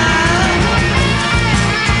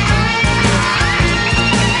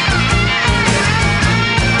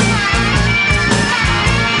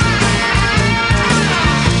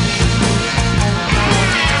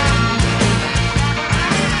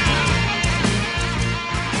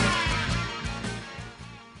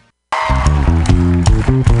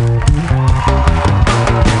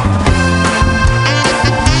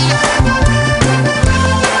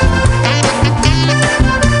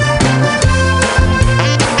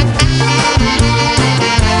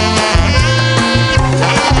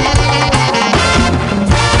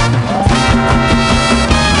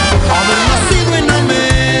 Haber nacido en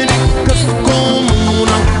América es como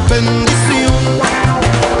una bendición,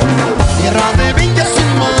 tierra de bellas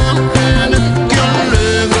imágenes que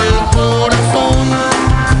alegra el corazón,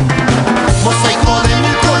 mosaico de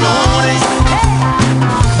mil colores,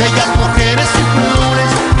 bellas mujeres y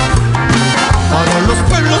flores, para los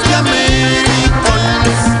pueblos de América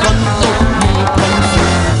les canto mi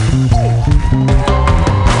canción.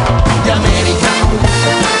 De América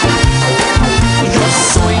yo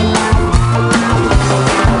soy.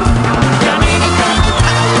 De América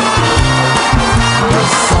yo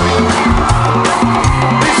soy.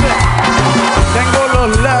 Dice, tengo los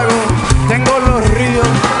lagos, tengo los ríos,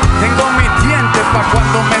 tengo mis dientes pa'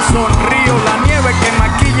 cuando me sonrío, la nieve que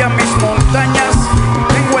maquilla mis montañas,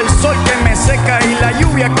 tengo el sol que me seca y la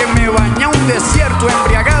lluvia que me baña, un desierto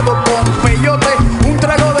embriagado con peyote, un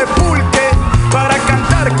trago de pulque para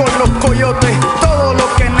cantar con los coyotes, todo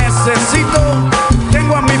lo que necesito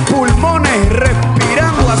tengo a mis pulmones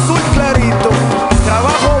respirando azul clarito,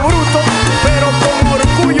 trabajo bruto pero con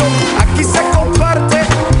orgullo, aquí se comparte,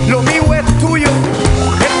 lo mío es tuyo,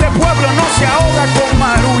 este pueblo no se ahoga con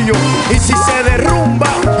marullo, y si se derrumba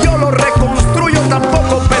yo lo reconstruyo,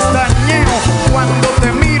 tampoco pestañeo cuando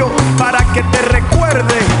te miro para que te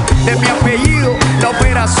recuerde de mi apellido, la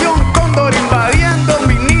operación Cóndor invadiendo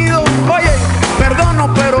mi nido, oye,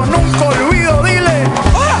 perdono pero nunca olvido, dile,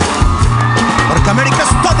 ¡ah! Porque América es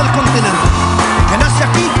todo el continente. El que nace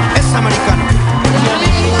aquí es americano.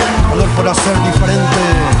 Valor por hacer diferente.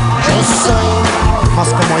 Yo soy más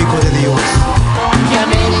como hijo de Dios.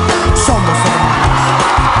 Somos hermanos.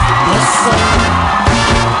 Yo soy.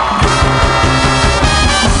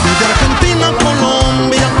 De Argentina,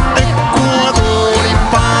 Colombia, Ecuador y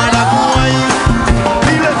Paraguay.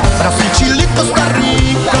 Brasil, Chile, Costa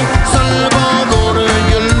Rica, Salvador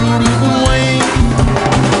y el Uruguay.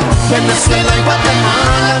 Venezuela y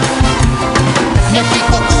Guatemala,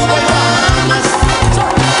 México, Cuba y Bahamas,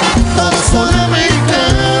 todos son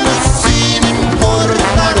americanos sin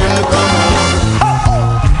importar el color.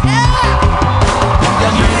 De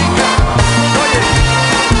América,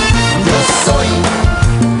 yo soy.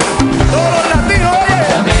 Todos los latinos, oye,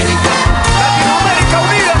 De América, Latinoamérica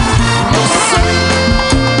unida, yo soy.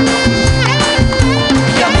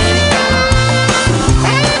 De América,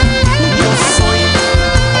 yo soy.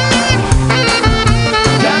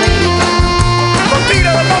 De América. con tigre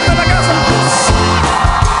del norte de la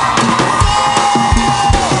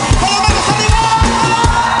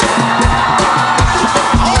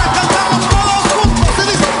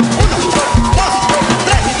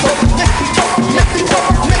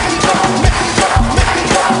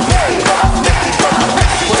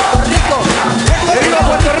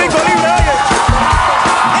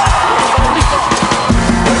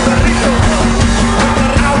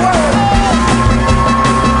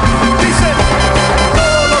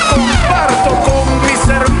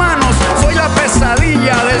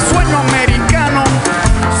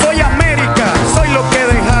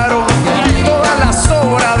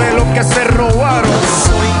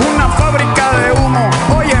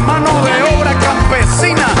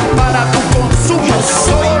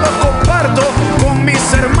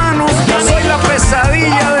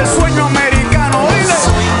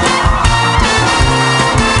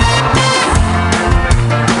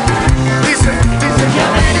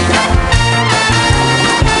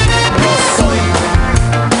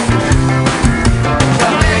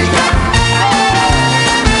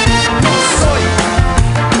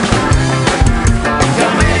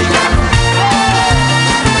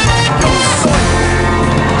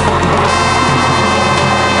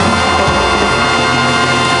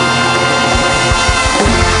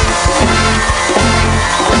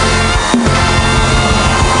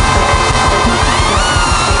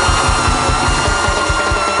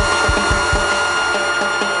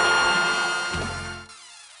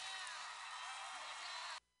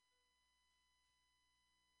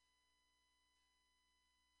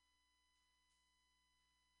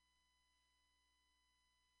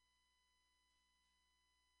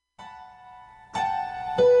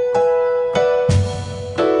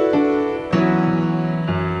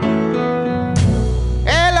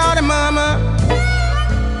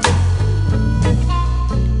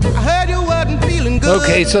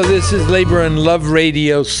Okay, so this is Labor and Love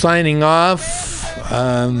Radio signing off.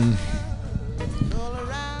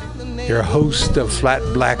 Your host of Flat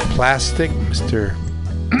Black Plastic, Mr.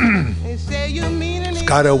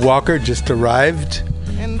 Scotto Walker, just arrived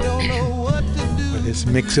with his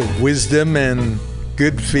mix of wisdom and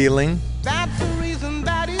good feeling.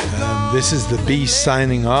 This is the Beast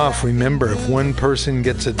signing off. Remember, if one person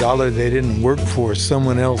gets $1 they didn't work for,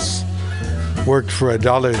 someone else worked for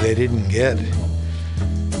 $1 they didn't get.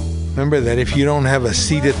 Remember that if you don't have a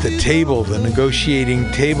seat at the table, the negotiating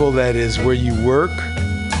table that is where you work,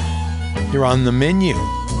 you're on the menu.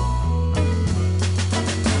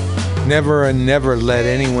 Never and never let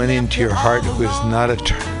anyone into your heart who is not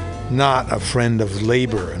a friend of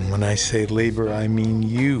labor. And when I say labor, I mean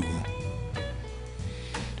you.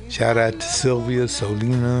 Shout out to Sylvia,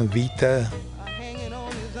 Solina, Vita,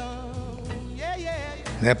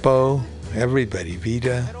 Nepo, everybody.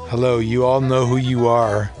 Vita, hello, you all know who you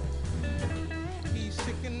are.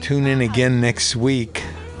 Tune in again next week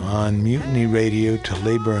on Mutiny Radio to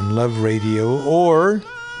Labor and Love Radio, or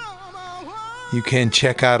you can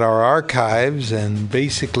check out our archives and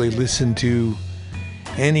basically listen to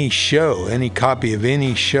any show, any copy of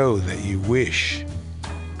any show that you wish.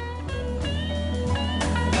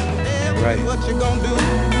 Right. What you gonna do?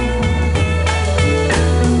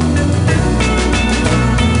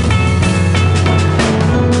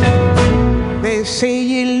 They say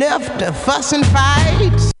you left a fuss and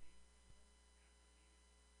fight.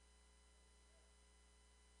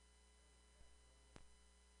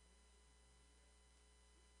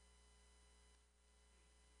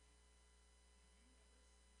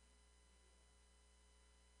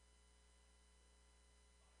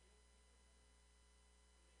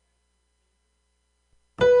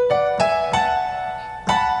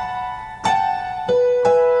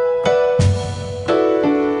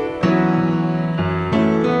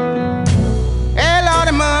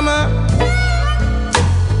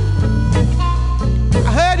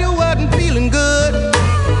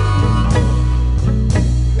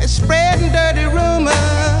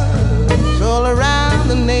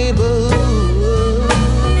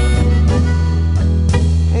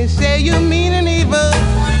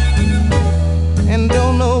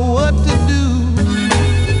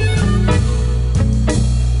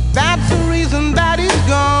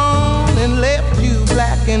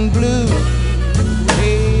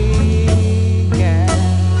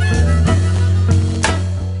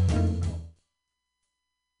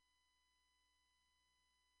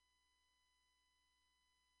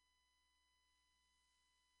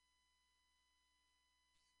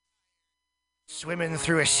 Swimming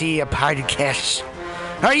through a sea of podcasts.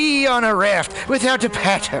 Are ye on a raft without a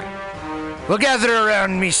paddle? Well, gather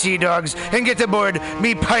around me, sea dogs, and get aboard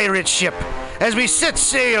me pirate ship as we set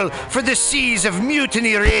sail for the seas of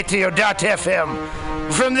MutinyRadio.fm.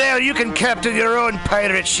 From there, you can captain your own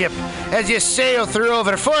pirate ship as you sail through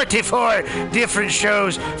over 44 different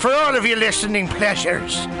shows for all of your listening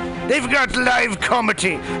pleasures. They've got live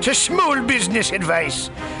comedy to small business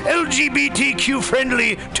advice, LGBTQ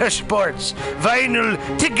friendly to sports, vinyl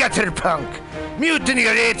to gutter punk.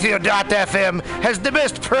 MutinyRadio.fm has the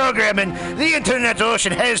best programming the internet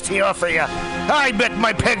ocean has to offer you. I bet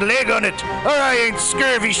my peg leg on it, or I ain't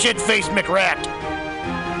scurvy shit-faced McRat.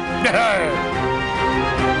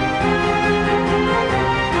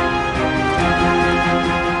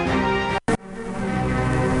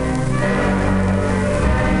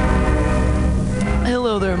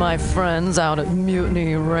 Hello there, my friends out at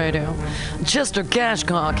Mutiny Radio. Chester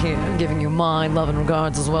Cashcock here, giving you my love and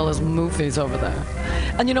regards as well as Moofy's over there.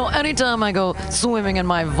 And you know, anytime I go swimming in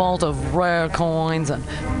my vault of rare coins and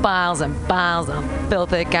piles of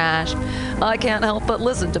filthy cash, I can't help but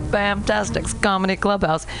listen to Bamtastic's Comedy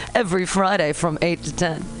Clubhouse every Friday from 8 to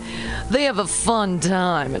 10. They have a fun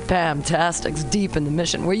time at Bamtastic's Deep in the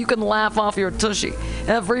Mission, where you can laugh off your tushy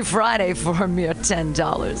every Friday for a mere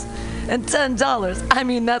 $10. And $10, I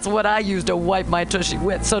mean, that's what I use to wipe my tushy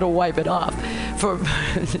with, so to wipe it off. For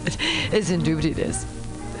it's indubitious.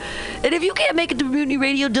 And if you can't make it to Mutiny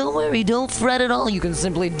Radio, don't worry, don't fret at all. You can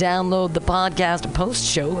simply download the podcast and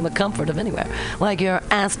post-show in the comfort of anywhere, like your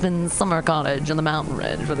Aspen summer cottage on the mountain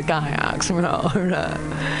ridge with the kayaks.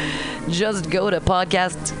 Just go to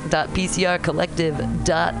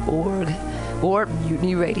podcast.pcrcollective.org or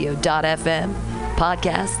mutinyradio.fm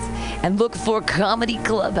podcasts and look for Comedy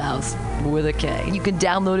Clubhouse with a K. You can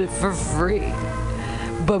download it for free.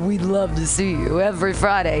 But we'd love to see you every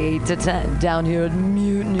Friday, 8 to 10, down here at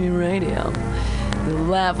Mutiny Radio.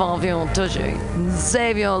 Laugh off your tushy and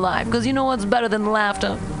save your life, because you know what's better than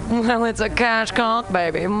laughter? Well, it's a cash cock,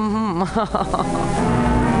 baby.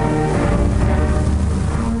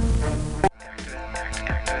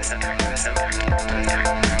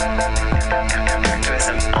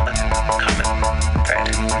 capitalism on the common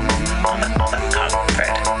thread. On the common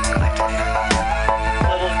thread.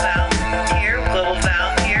 Little vowel here, little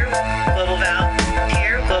vowel here, little vowel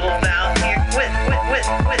here, little vowel here.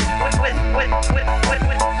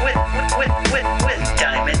 With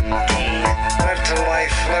diamond keys. Let the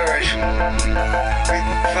life flourish. We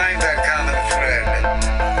find that common thread.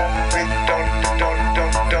 We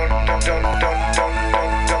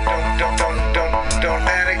don't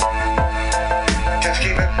panic. Just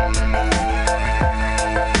keep it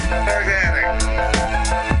organic.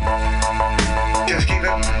 Just keep it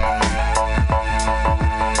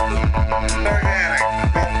organic.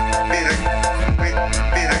 Be the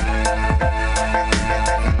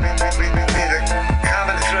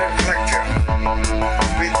common thread collective.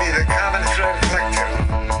 We'd be the common thread collective.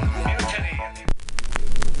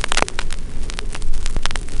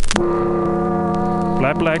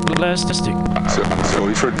 Plastic. So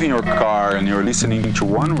if you're in your car and you're listening to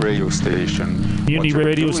one radio station,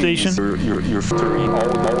 MutinyRadio station, you're filtering all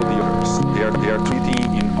the others. They are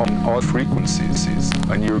treating in all frequencies,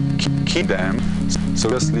 and you keep them. So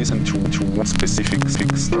just listen to one specific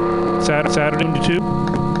Saturday to 2.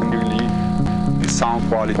 Really, the sound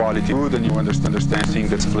quality good, and you understand things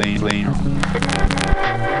that's playing.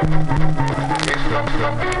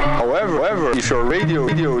 However, if your radio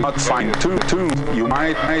is not fine-tuned, you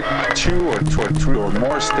might 2 or 3 or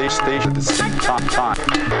more stations at the same time.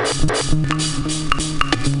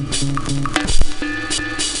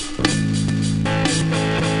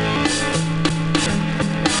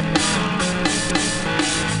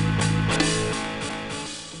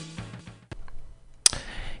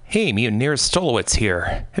 Hey, Mutineers, Stolowitz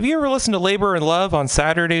here. Have you ever listened to Labor and Love on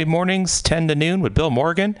Saturday mornings, 10 to noon with Bill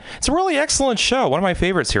Morgan? It's a really excellent show, one of my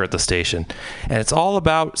favorites here at the station. And it's all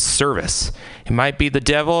about service. It might be the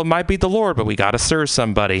devil, it might be the Lord, but we got to serve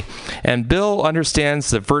somebody. And Bill understands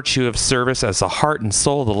the virtue of service as the heart and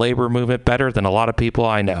soul of the labor movement better than a lot of people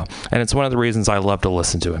I know. And it's one of the reasons I love to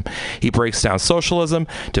listen to him. He breaks down socialism,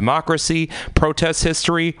 democracy, protest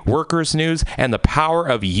history, workers' news, and the power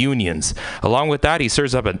of unions. Along with that, he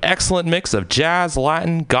serves up an excellent mix of jazz,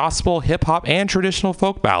 Latin, gospel, hip-hop, and traditional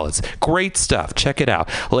folk ballads. Great stuff. Check it out.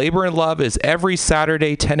 Labor and Love is every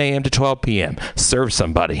Saturday, 10 a.m. to 12 p.m. Serve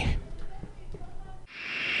somebody.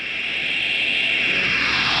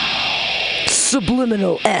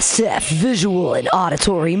 Subliminal SF visual and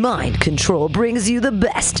auditory mind control brings you the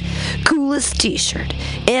best, coolest t-shirt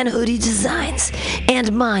and hoodie designs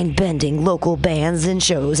and mind-bending local bands and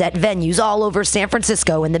shows at venues all over San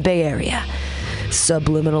Francisco and the Bay Area.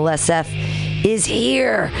 Subliminal SF is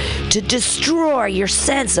here to destroy your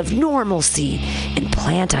sense of normalcy and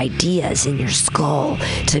plant ideas in your skull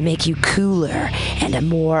to make you cooler and a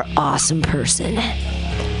more awesome person.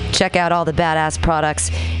 Check out all the badass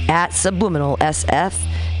products at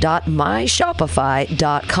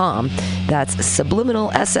subliminalsf.myshopify.com. That's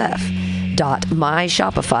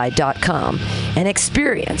subliminalsf.myshopify.com and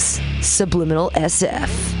experience Subliminal SF.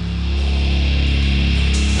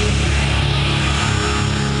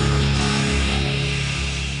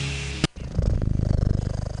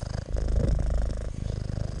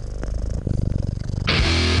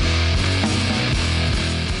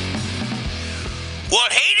 Well,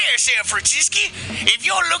 hey there, San Francisco. If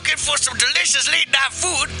you're looking for some delicious late-night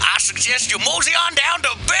food, I suggest you mosey on down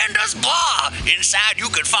to Bender's Bar. Inside, you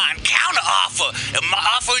can find counter offer,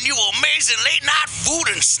 offering you amazing late-night food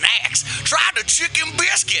and snacks. Try the chicken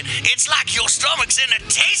biscuit. It's like your stomach's in a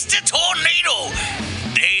tasty tornado.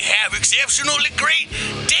 They have exceptionally great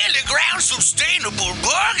daily ground sustainable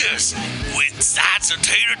burgers with sides of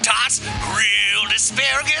tater tots, grilled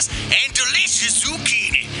asparagus, and delicious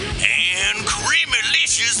zucchini, and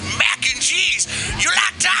creamy-licious mac and cheese. You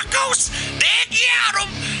like tacos? They got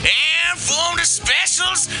them. And from the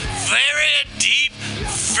specials, very deep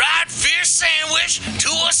fried fish sandwich to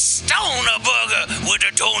a stoner burger with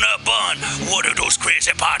a donut bun. What are those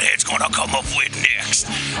crazy potheads gonna come up with next?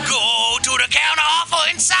 Go to the counter offer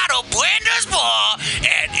inside of Bender's Bar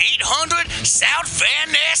at 800 South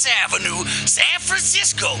Van Ness Avenue, San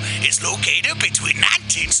Francisco. It's located between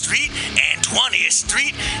 19th Street and 20th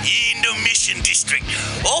Street in the Mission District.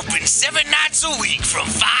 Open 7 nights a week from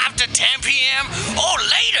 5 to 10 p.m. or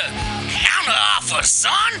later. Counter offer,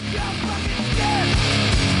 son.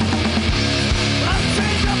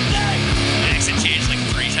 Accent changed like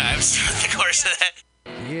 3 times throughout the course of that.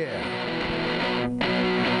 Yeah.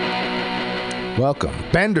 Welcome.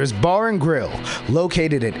 Bender's Bar and Grill,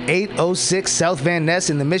 located at 806 South Van Ness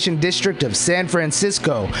in the Mission District of San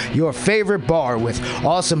Francisco. Your favorite bar with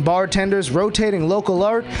awesome bartenders, rotating local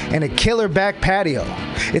art, and a killer back patio.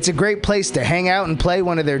 It's a great place to hang out and play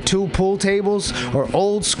one of their 2 pool tables or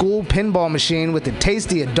old school pinball machine with a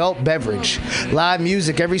tasty adult beverage. Live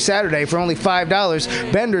music every Saturday for only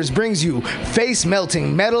 $5. Bender's brings you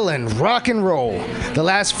face-melting metal and rock and roll. The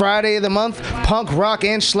last Friday of the month, punk, rock,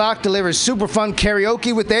 and schlock delivers super fun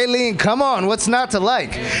karaoke with Aileen. Come on, what's not to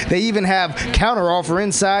like? They even have counteroffer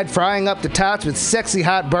inside, frying up the tots with sexy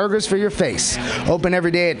hot burgers for your face. Open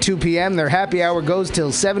every day at 2 p.m. Their happy hour goes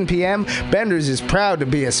till 7 p.m. Bender's is proud to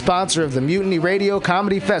be a sponsor of the Mutiny Radio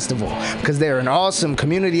Comedy Festival because they're an awesome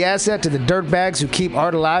community asset to the dirtbags who keep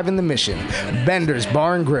art alive in the Mission. Bender's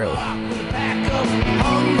Bar and Grill.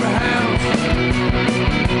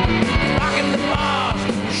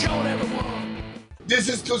 This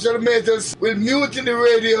is Tushar Matters with Mutiny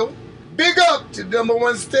Radio. Big up to the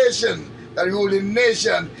 #1 station that rules the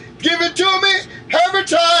nation. Give it to me every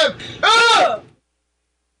time.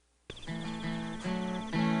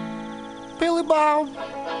 Billy Bob,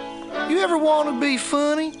 you ever want to be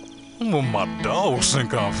funny? Well, my dogs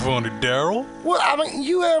think I'm funny, Daryl. Well, I mean,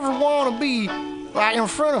 you ever want to be like in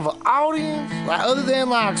front of an audience, like other than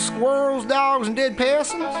like squirrels, dogs, and dead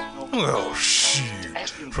peasants? Oh, shit.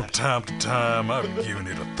 From time to time, I've given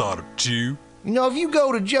it a thought or two. You know, if you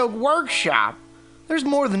go to Joke Workshop, there's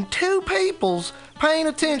more than 2 peoples paying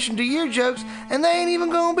attention to your jokes, and they ain't even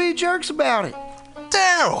gonna be jerks about it.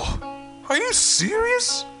 Daryl, are you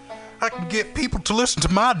serious? I can get people to listen to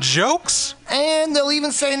my jokes? And they'll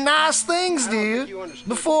even say nice things, dude,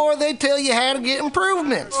 before they tell you how to get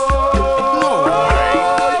improvements. No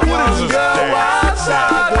way. What is this, Dad?